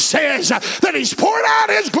God says that he's poured out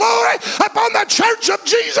his glory upon the church of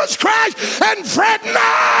Jesus Christ, and fret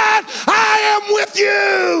not, I am with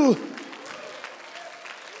you.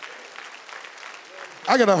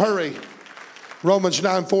 I got to hurry. Romans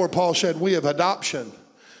 9:4, Paul said, we have adoption.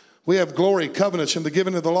 We have glory, covenants, and the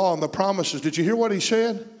giving of the law and the promises. Did you hear what he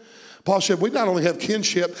said? Paul said, we not only have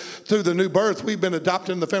kinship through the new birth, we've been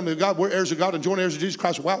adopted in the family of God. We're heirs of God and joint heirs of Jesus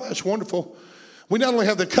Christ. Wow, that's wonderful. We not only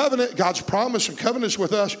have the covenant, God's promise and covenants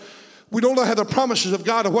with us, we don't only have the promises of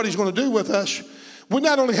God of what he's going to do with us. We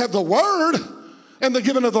not only have the word and the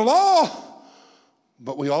giving of the law,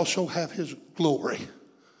 but we also have his glory.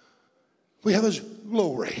 We have his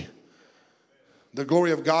glory. The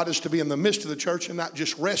glory of God is to be in the midst of the church and not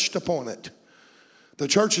just rest upon it. The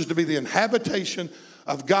church is to be the inhabitation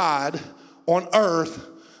of God on earth,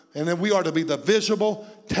 and then we are to be the visible,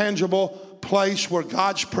 tangible place where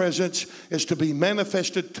God's presence is to be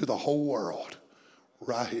manifested to the whole world.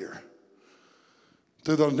 Right here.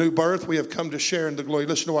 Through the new birth, we have come to share in the glory.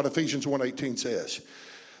 Listen to what Ephesians 1:18 says.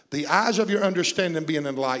 The eyes of your understanding being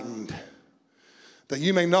enlightened, that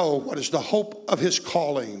you may know what is the hope of his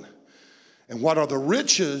calling and what are the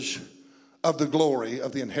riches of the glory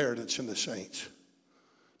of the inheritance in the saints.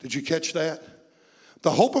 Did you catch that? The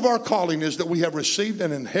hope of our calling is that we have received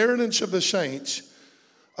an inheritance of the saints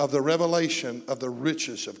of the revelation of the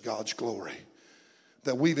riches of God's glory.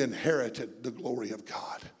 That we've inherited the glory of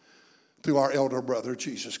God through our elder brother,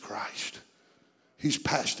 Jesus Christ. He's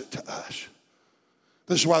passed it to us.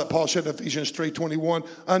 This is why Paul said in Ephesians 3:21,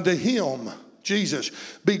 unto him, Jesus,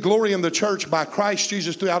 be glory in the church by Christ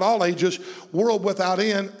Jesus throughout all ages, world without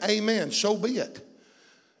end. Amen. So be it.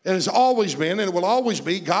 It has always been, and it will always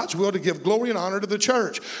be, God's will to give glory and honor to the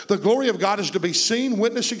church. The glory of God is to be seen,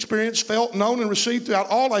 witnessed, experienced, felt, known, and received throughout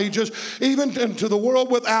all ages, even into the world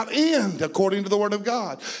without end, according to the word of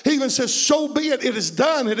God. He even says, so be it, it is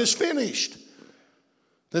done, it is finished.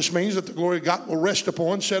 This means that the glory of God will rest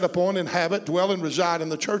upon, set upon, inhabit, dwell, and reside in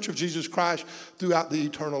the church of Jesus Christ throughout the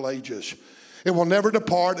eternal ages. It will never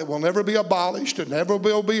depart. It will never be abolished. It never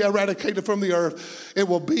will be eradicated from the earth. It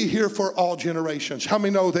will be here for all generations. How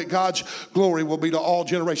many know that God's glory will be to all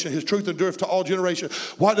generations? His truth endureth to all generations.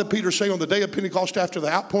 What did Peter say on the day of Pentecost after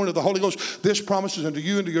the outpouring of the Holy Ghost? This promises unto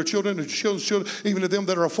you and to your children and to your children's children, even to them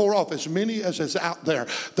that are afar off, as many as is out there.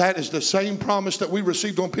 That is the same promise that we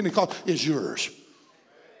received on Pentecost is yours.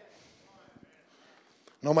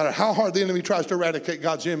 No matter how hard the enemy tries to eradicate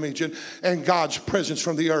God's image and God's presence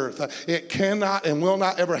from the earth, it cannot and will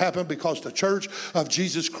not ever happen because the church of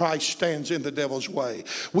Jesus Christ stands in the devil's way.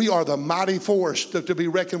 We are the mighty force to be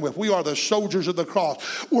reckoned with. We are the soldiers of the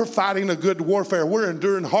cross. We're fighting a good warfare. We're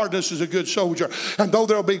enduring hardness as a good soldier. And though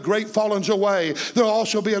there will be great fallings away, there will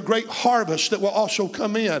also be a great harvest that will also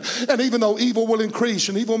come in. And even though evil will increase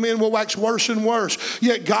and evil men will wax worse and worse,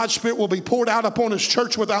 yet God's Spirit will be poured out upon His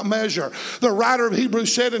church without measure. The writer of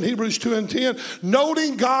Hebrews said in Hebrews 2:10,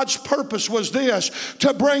 noting God's purpose was this,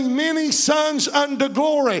 to bring many sons unto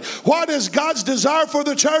glory. What is God's desire for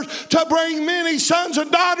the church? To bring many sons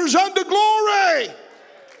and daughters unto glory.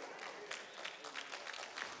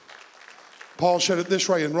 Paul said it this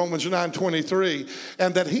way in Romans 9:23,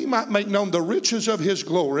 and that he might make known the riches of his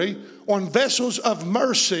glory on vessels of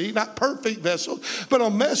mercy, not perfect vessels, but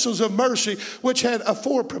on vessels of mercy, which had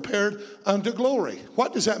afore prepared unto glory.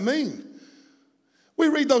 What does that mean? We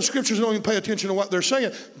read those scriptures and don't even pay attention to what they're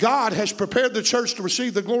saying. God has prepared the church to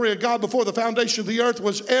receive the glory of God before the foundation of the earth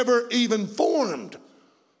was ever even formed.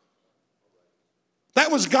 That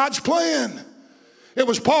was God's plan. It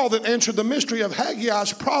was Paul that answered the mystery of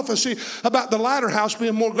Haggai's prophecy about the latter house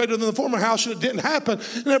being more greater than the former house, and it didn't happen.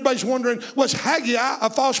 And everybody's wondering, was Haggai a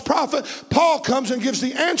false prophet? Paul comes and gives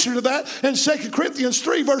the answer to that in 2 Corinthians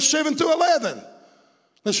 3, verse 7 through 11.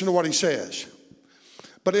 Listen to what he says.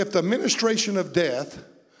 But if the ministration of death,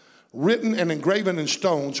 written and engraven in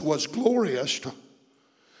stones, was glorious,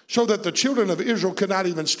 so that the children of Israel could not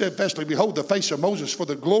even steadfastly behold the face of Moses for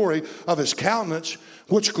the glory of his countenance,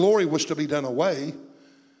 which glory was to be done away,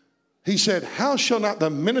 he said, how shall not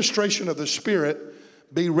the ministration of the Spirit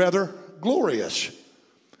be rather glorious?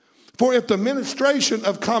 For if the ministration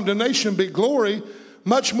of condemnation be glory,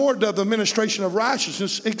 much more doth the ministration of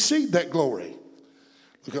righteousness exceed that glory.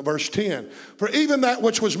 Look at verse 10. For even that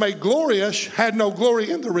which was made glorious had no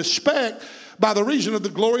glory in the respect by the reason of the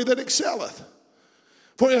glory that excelleth.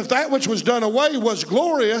 For if that which was done away was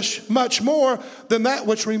glorious, much more than that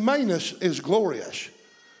which remaineth is glorious.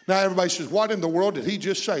 Now everybody says, what in the world did he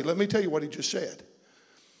just say? Let me tell you what he just said.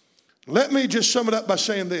 Let me just sum it up by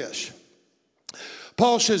saying this.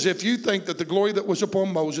 Paul says, if you think that the glory that was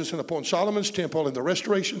upon Moses and upon Solomon's temple and the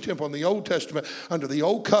restoration temple in the Old Testament under the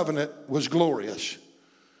Old Covenant was glorious,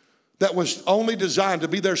 that was only designed to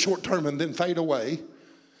be there short term and then fade away,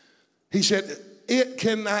 he said, it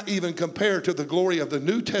cannot even compare to the glory of the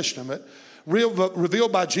New Testament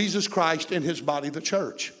revealed by Jesus Christ in his body, the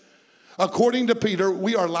church. According to Peter,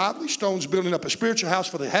 we are lively stones building up a spiritual house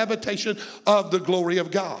for the habitation of the glory of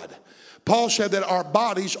God. Paul said that our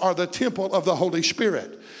bodies are the temple of the Holy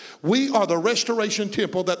Spirit. We are the restoration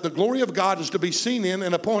temple that the glory of God is to be seen in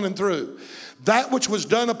and upon and through. That which was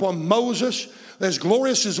done upon Moses, as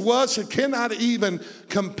glorious as was, it cannot even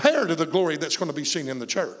compare to the glory that's going to be seen in the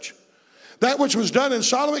church. That which was done in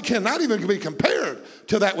Solomon cannot even be compared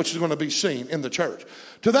to that which is going to be seen in the church.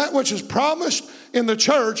 To that which is promised in the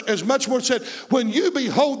church, as much more said, when you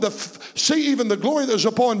behold see even the glory that was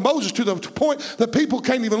upon Moses to the point that people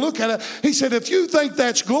can't even look at it. He said, if you think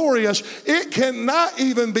that's glorious, it cannot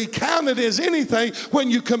even be counted as anything when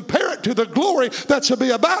you compare it to the glory that's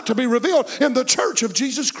about to be revealed in the church of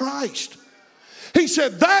Jesus Christ. He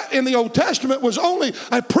said that in the Old Testament was only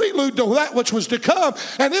a prelude to that which was to come.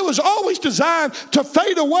 And it was always designed to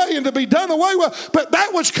fade away and to be done away with. But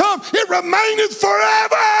that which come, it remaineth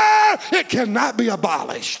forever. It cannot be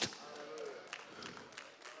abolished.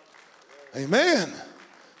 Amen.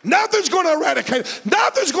 Nothing's going to eradicate it.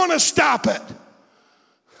 Nothing's going to stop it.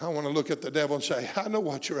 I want to look at the devil and say, I know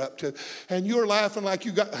what you're up to. And you're laughing like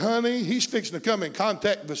you got, honey, he's fixing to come in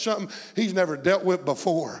contact with something he's never dealt with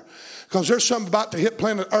before. Because there's something about to hit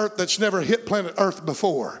planet Earth that's never hit planet Earth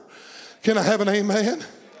before. Can I have an amen?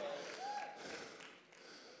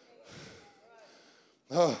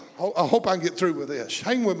 I hope I can get through with this.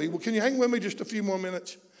 Hang with me. Well, can you hang with me just a few more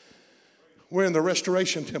minutes? We're in the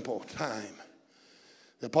restoration temple time.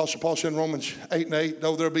 The Apostle Paul said in Romans 8:8,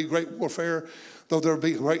 though there be great warfare, though there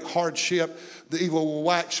be great hardship, the evil will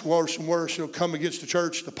wax worse and worse. It'll come against the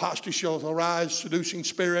church. The apostasy shall arise, seducing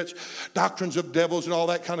spirits, doctrines of devils, and all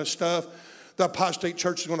that kind of stuff. The apostate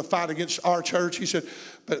church is going to fight against our church. He said,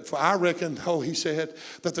 but for I reckon, he said,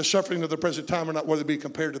 that the suffering of the present time are not worthy to be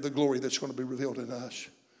compared to the glory that's going to be revealed in us.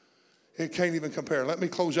 It can't even compare. Let me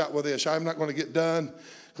close out with this. I'm not going to get done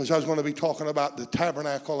because I was going to be talking about the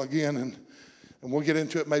tabernacle again, and we'll get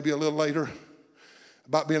into it maybe a little later,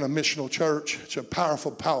 about being a missional church. It's a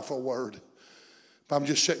powerful, powerful word. But I'm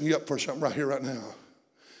just setting you up for something right here, right now.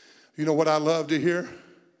 You know what I love to hear?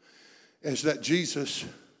 Is that Jesus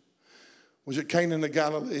was at Cana of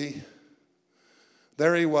Galilee.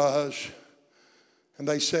 There he was. And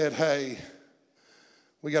they said, hey,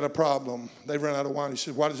 we got a problem. They ran out of wine. He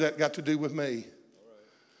said, what has that got to do with me?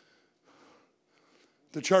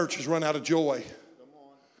 The church has run out of joy.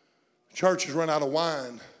 The church has run out of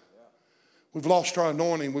wine. We've lost our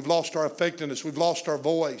anointing. We've lost our effectiveness. We've lost our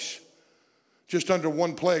voice. Just under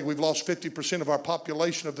one plague, we've lost 50% of our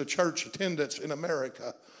population of the church attendance in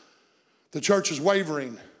America. The church is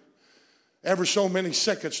wavering. Ever so many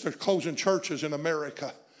seconds, they're closing churches in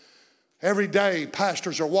America. Every day,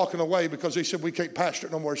 pastors are walking away because they said, we can't pastor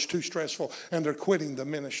it no more. It's too stressful. And they're quitting the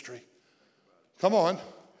ministry. Come on.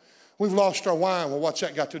 We've lost our wine. Well, what's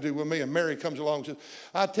that got to do with me? And Mary comes along and says,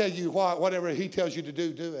 I tell you what, whatever he tells you to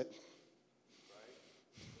do, do it.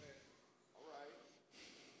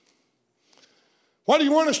 What do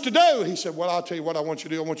you want us to do? He said, well, I'll tell you what I want you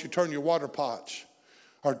to do. I want you to turn your water pots.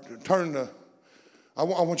 Or I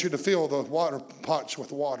want you to fill the water pots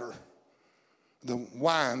with water. The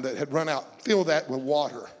wine that had run out, fill that with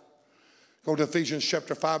water. Go to Ephesians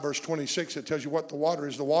chapter 5, verse 26. It tells you what the water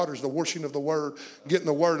is. The water is the washing of the word. Get in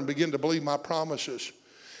the word and begin to believe my promises.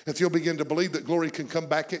 If you'll begin to believe that glory can come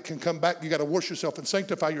back, it can come back. You got to wash yourself and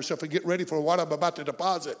sanctify yourself and get ready for what I'm about to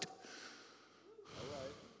deposit.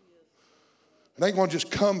 It ain't going to just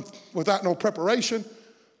come without no preparation.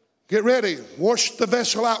 Get ready. Wash the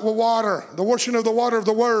vessel out with water. The washing of the water of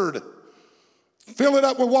the word. Fill it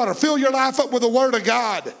up with water. Fill your life up with the word of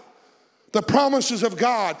God. The promises of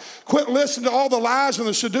God. Quit listening to all the lies and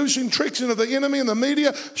the seducing tricks of the enemy and the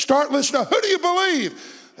media. Start listening to, who do you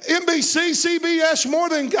believe? NBC, CBS more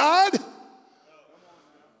than God?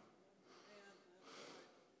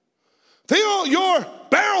 Fill your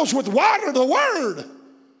barrels with water, the word.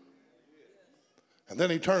 And then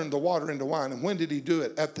he turned the water into wine. And when did he do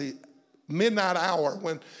it? At the midnight hour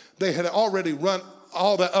when they had already run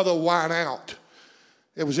all the other wine out.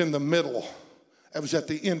 It was in the middle. It was at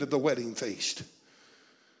the end of the wedding feast.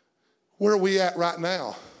 Where are we at right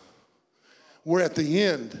now? We're at the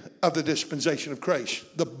end of the dispensation of Christ,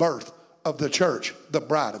 the birth of the church, the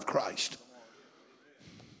bride of Christ.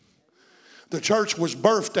 The church was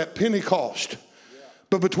birthed at Pentecost.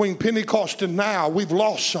 But between Pentecost and now, we've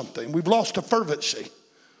lost something. We've lost a fervency.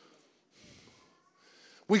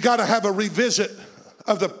 We got to have a revisit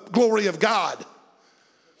of the glory of God.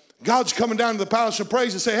 God's coming down to the palace of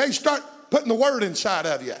praise and say, hey, start putting the word inside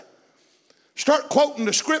of you. Start quoting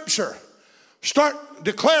the scripture. Start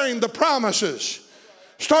declaring the promises.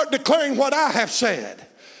 Start declaring what I have said.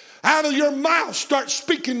 Out of your mouth, start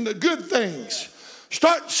speaking the good things.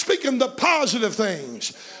 Start speaking the positive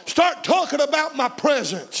things. Start talking about my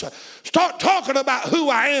presence. Start talking about who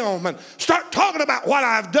I am, and start talking about what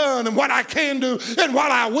I've done and what I can do and what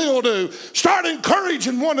I will do. Start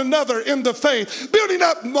encouraging one another in the faith, building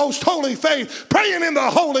up most holy faith, praying in the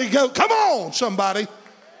Holy Ghost. Come on, somebody.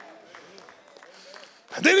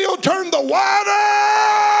 And then he'll turn the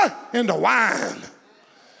water into wine.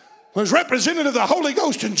 Was representative of the Holy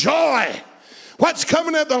Ghost and joy. What's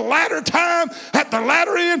coming at the latter time, at the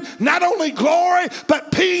latter end, not only glory,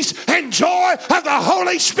 but peace and joy of the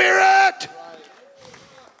Holy Spirit.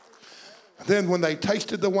 Then when they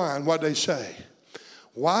tasted the wine, what did they say?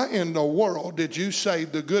 Why in the world did you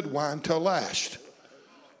save the good wine till last?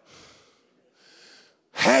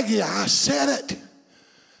 Haggai said it,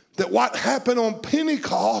 that what happened on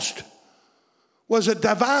Pentecost was a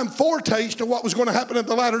divine foretaste of what was going to happen in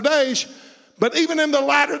the latter days. But even in the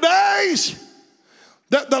latter days,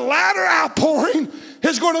 that the latter outpouring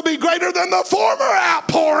is going to be greater than the former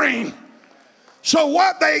outpouring. So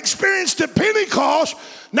what they experienced at Pentecost,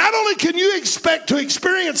 not only can you expect to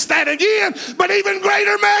experience that again, but even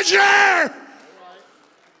greater measure.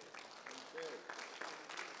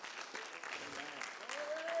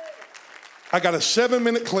 I got a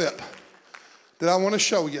 7-minute clip that I want to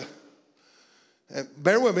show you. And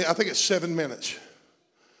bear with me, I think it's 7 minutes.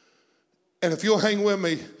 And if you'll hang with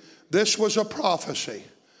me, this was a prophecy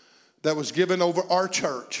that was given over our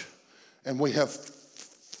church. And we have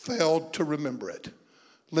failed to remember it.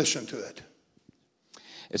 Listen to it.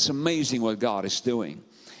 It's amazing what God is doing.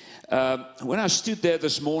 When I stood there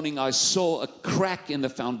this morning, I saw a crack in the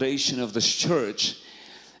foundation of this church.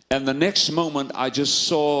 And the next moment, I just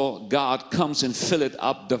saw God comes and fill it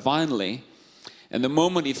up divinely. And the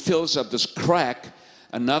moment He fills up this crack,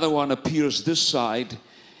 another one appears this side.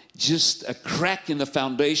 Just a crack in the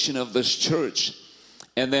foundation of this church.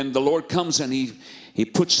 And then the Lord comes and He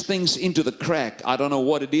puts things into the crack. I don't know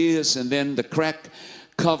what it is. And then the crack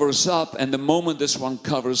covers up, and the moment this one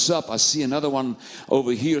covers up, I see another one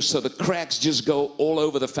over here. So the cracks just go all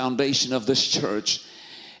over the foundation of this church.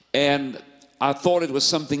 And I thought it was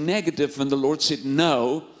something negative, and the Lord said,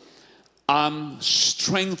 no, I'm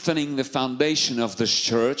strengthening the foundation of this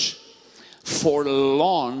church for the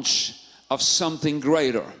launch of something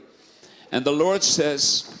greater. And the Lord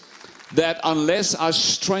says that unless I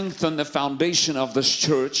strengthen the foundation of this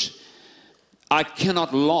church, I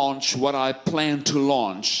cannot launch what I plan to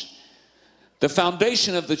launch. The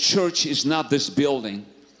foundation of the church is not this building.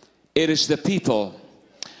 It is the people.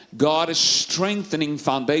 God is strengthening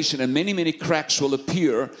foundation, and many, many cracks will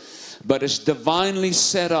appear, but it's divinely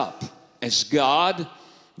set up. It's God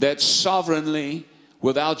that sovereignly,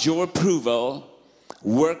 without your approval,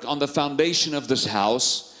 work on the foundation of this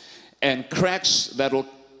house, and cracks that will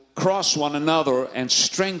cross one another and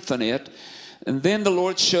strengthen it. And then the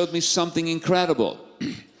Lord showed me something incredible.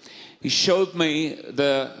 He showed me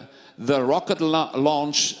the rocket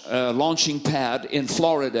launching pad in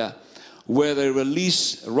Florida, where they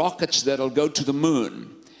release rockets that'll go to the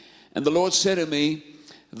moon. And the Lord said to me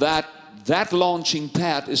that that launching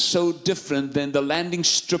pad is so different than the landing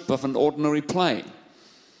strip of an ordinary plane.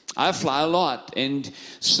 I fly a lot, and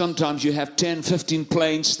sometimes you have 10, 15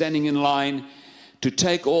 planes standing in line to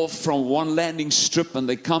take off from one landing strip, and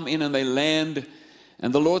they come in and they land.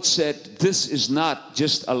 And the Lord said, this is not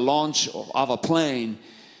just a launch of a plane.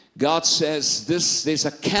 God says there's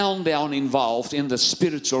a countdown involved in the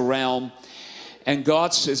spiritual realm. And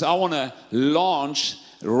God says, I want to launch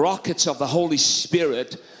rockets of the Holy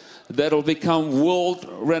Spirit that'll become world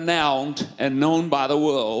renowned and known by the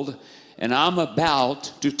world. And I'm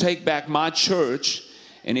about to take back my church.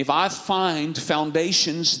 And if I find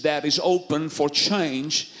foundations that is open for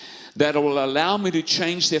change, that will allow me to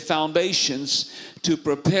change their foundations to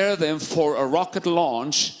prepare them for a rocket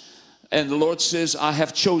launch, and the Lord says, I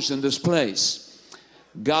have chosen this place.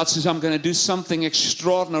 God says, I'm going to do something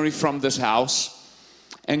extraordinary from this house.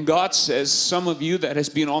 And God says, some of you that has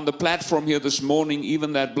been on the platform here this morning,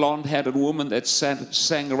 even that blonde-headed woman that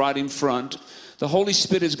sang right in front, the Holy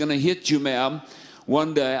Spirit is going to hit you, ma'am,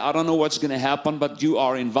 one day. I don't know what's going to happen, but you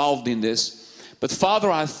are involved in this. But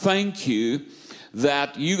Father, I thank you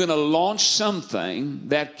that you're going to launch something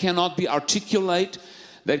that cannot be articulate,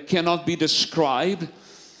 that cannot be described.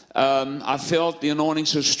 I felt the anointing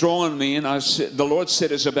so strong on me, and the Lord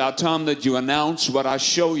said, it's about time that you announce what I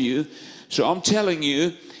show you. So I'm telling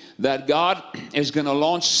you that God is going to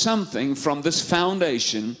launch something from this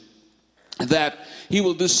foundation that He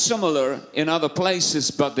will do similar in other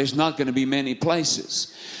places, but there's not going to be many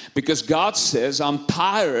places. Because God says, I'm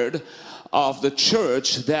tired of the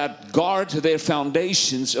church that guard their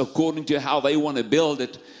foundations according to how they want to build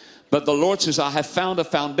it. But the Lord says, I have found a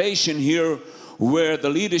foundation here where the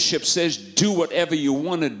leadership says, do whatever you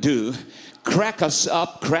want to do. Crack us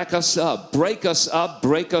up, break us up, break us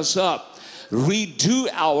up. Redo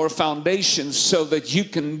our foundations so that you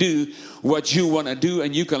can do what you want to do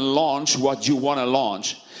and you can launch what you want to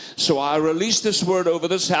launch. So I release this word over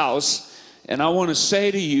this house, and I want to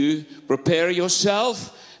say to you, prepare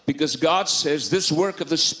yourself, because God says this work of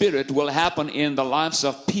the Spirit will happen in the lives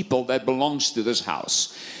of people that belongs to this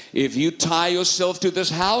house. If you tie yourself to this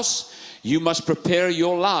house, you must prepare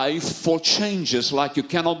your life for changes like you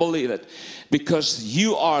cannot believe it. Because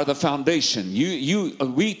you are the foundation.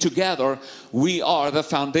 We together, we are the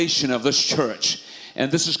foundation of this church. And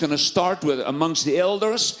this is going to start with amongst the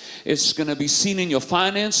elders. It's going to be seen in your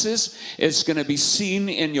finances. It's going to be seen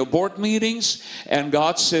in your board meetings. And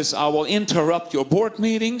God says, I will interrupt your board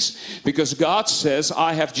meetings, because God says,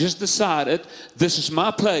 I have just decided this is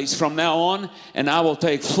my place from now on, and I will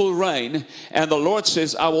take full reign. And the Lord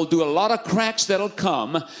says, I will do a lot of cracks that'll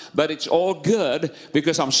come, but it's all good,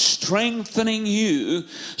 because I'm strengthening you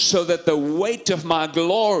so that the weight of my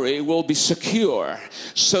glory will be secure.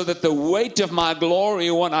 So that the weight of my glory,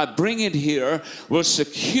 when I bring it here, will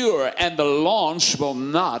secure, and the launch will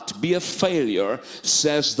not be a failure,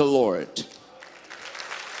 says the Lord.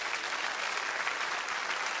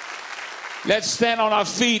 Let's stand on our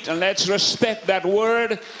feet and let's respect that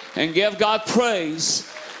word and give God praise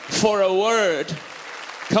for a word.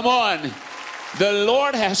 Come on. The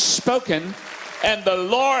Lord has spoken, and the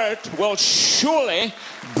Lord will surely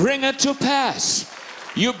bring it to pass.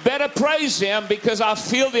 You better praise Him, because I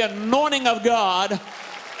feel the anointing of God.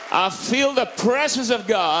 I feel the presence of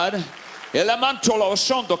God.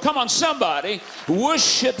 Come on, somebody,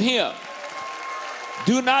 worship Him.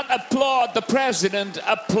 Do not applaud the president,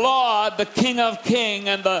 applaud the King of Kings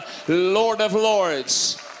and the Lord of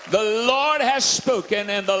Lords. The Lord has spoken,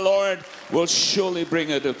 and the Lord will surely bring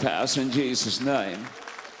it to pass in Jesus' name.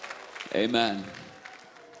 Amen.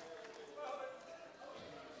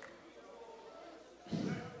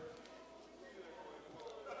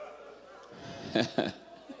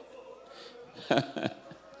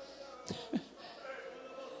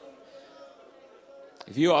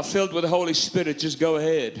 If you are filled with the Holy Spirit, just go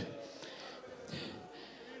ahead.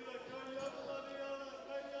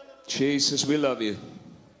 Jesus, we love you.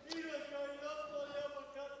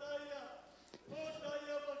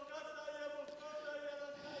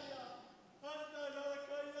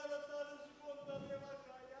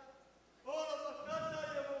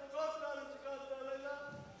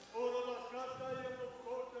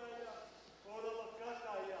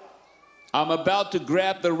 I'm about to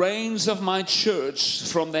grab the reins of my church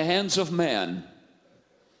from the hands of man.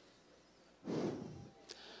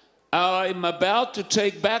 I'm about to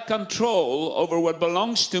take back control over what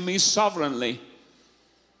belongs to me sovereignly.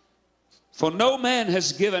 For no man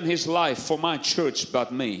has given his life for my church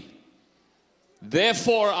but me.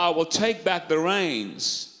 Therefore, I will take back the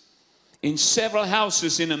reins in several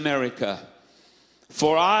houses in America.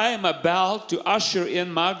 For I am about to usher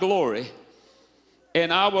in my glory.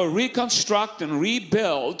 And I will reconstruct and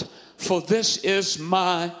rebuild, for this is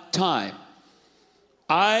my time.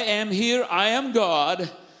 I am here, I am God.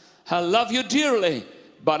 I love you dearly,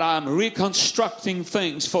 but I'm reconstructing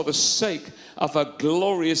things for the sake of a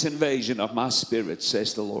glorious invasion of my spirit,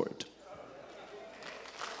 says the Lord.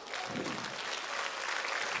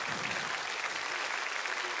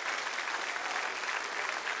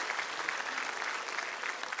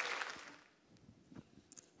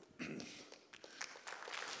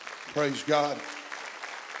 Praise God.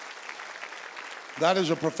 That is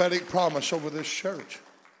a prophetic promise over this church.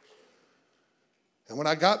 And when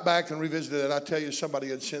I got back and revisited it, I tell you, somebody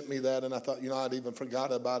had sent me that, and I thought, I'd even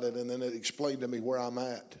forgot about it, and then it explained to me where I'm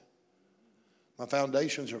at. My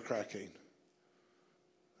foundations are cracking.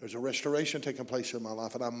 There's a restoration taking place in my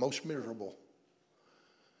life, and I'm most miserable.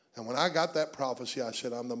 And when I got that prophecy, I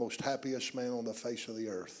said, I'm the most happiest man on the face of the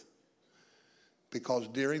earth. Because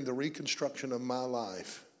during the reconstruction of my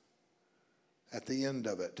life, at the end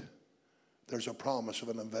of it, there's a promise of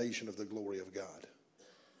an invasion of the glory of God.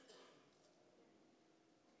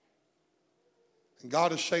 And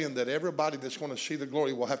God is saying that everybody that's going to see the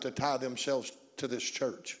glory will have to tie themselves to this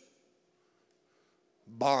church.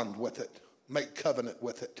 Bond with it. Make covenant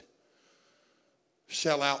with it.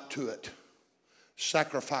 Sell out to it.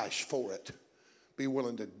 Sacrifice for it. Be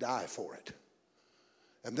willing to die for it.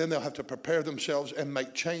 And then they'll have to prepare themselves and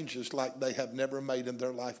make changes like they have never made in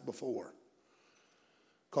their life before.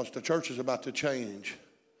 Because the church is about to change.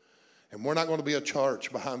 And we're not going to be a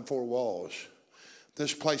church behind four walls.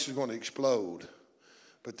 This place is going to explode.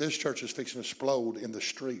 But this church is fixing to explode in the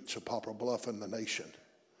streets of Poplar Bluff and the nation.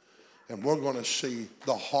 And we're going to see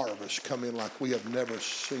the harvest come in like we have never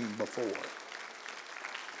seen before.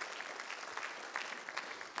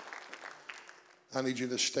 I need you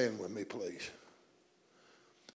to stand with me, please.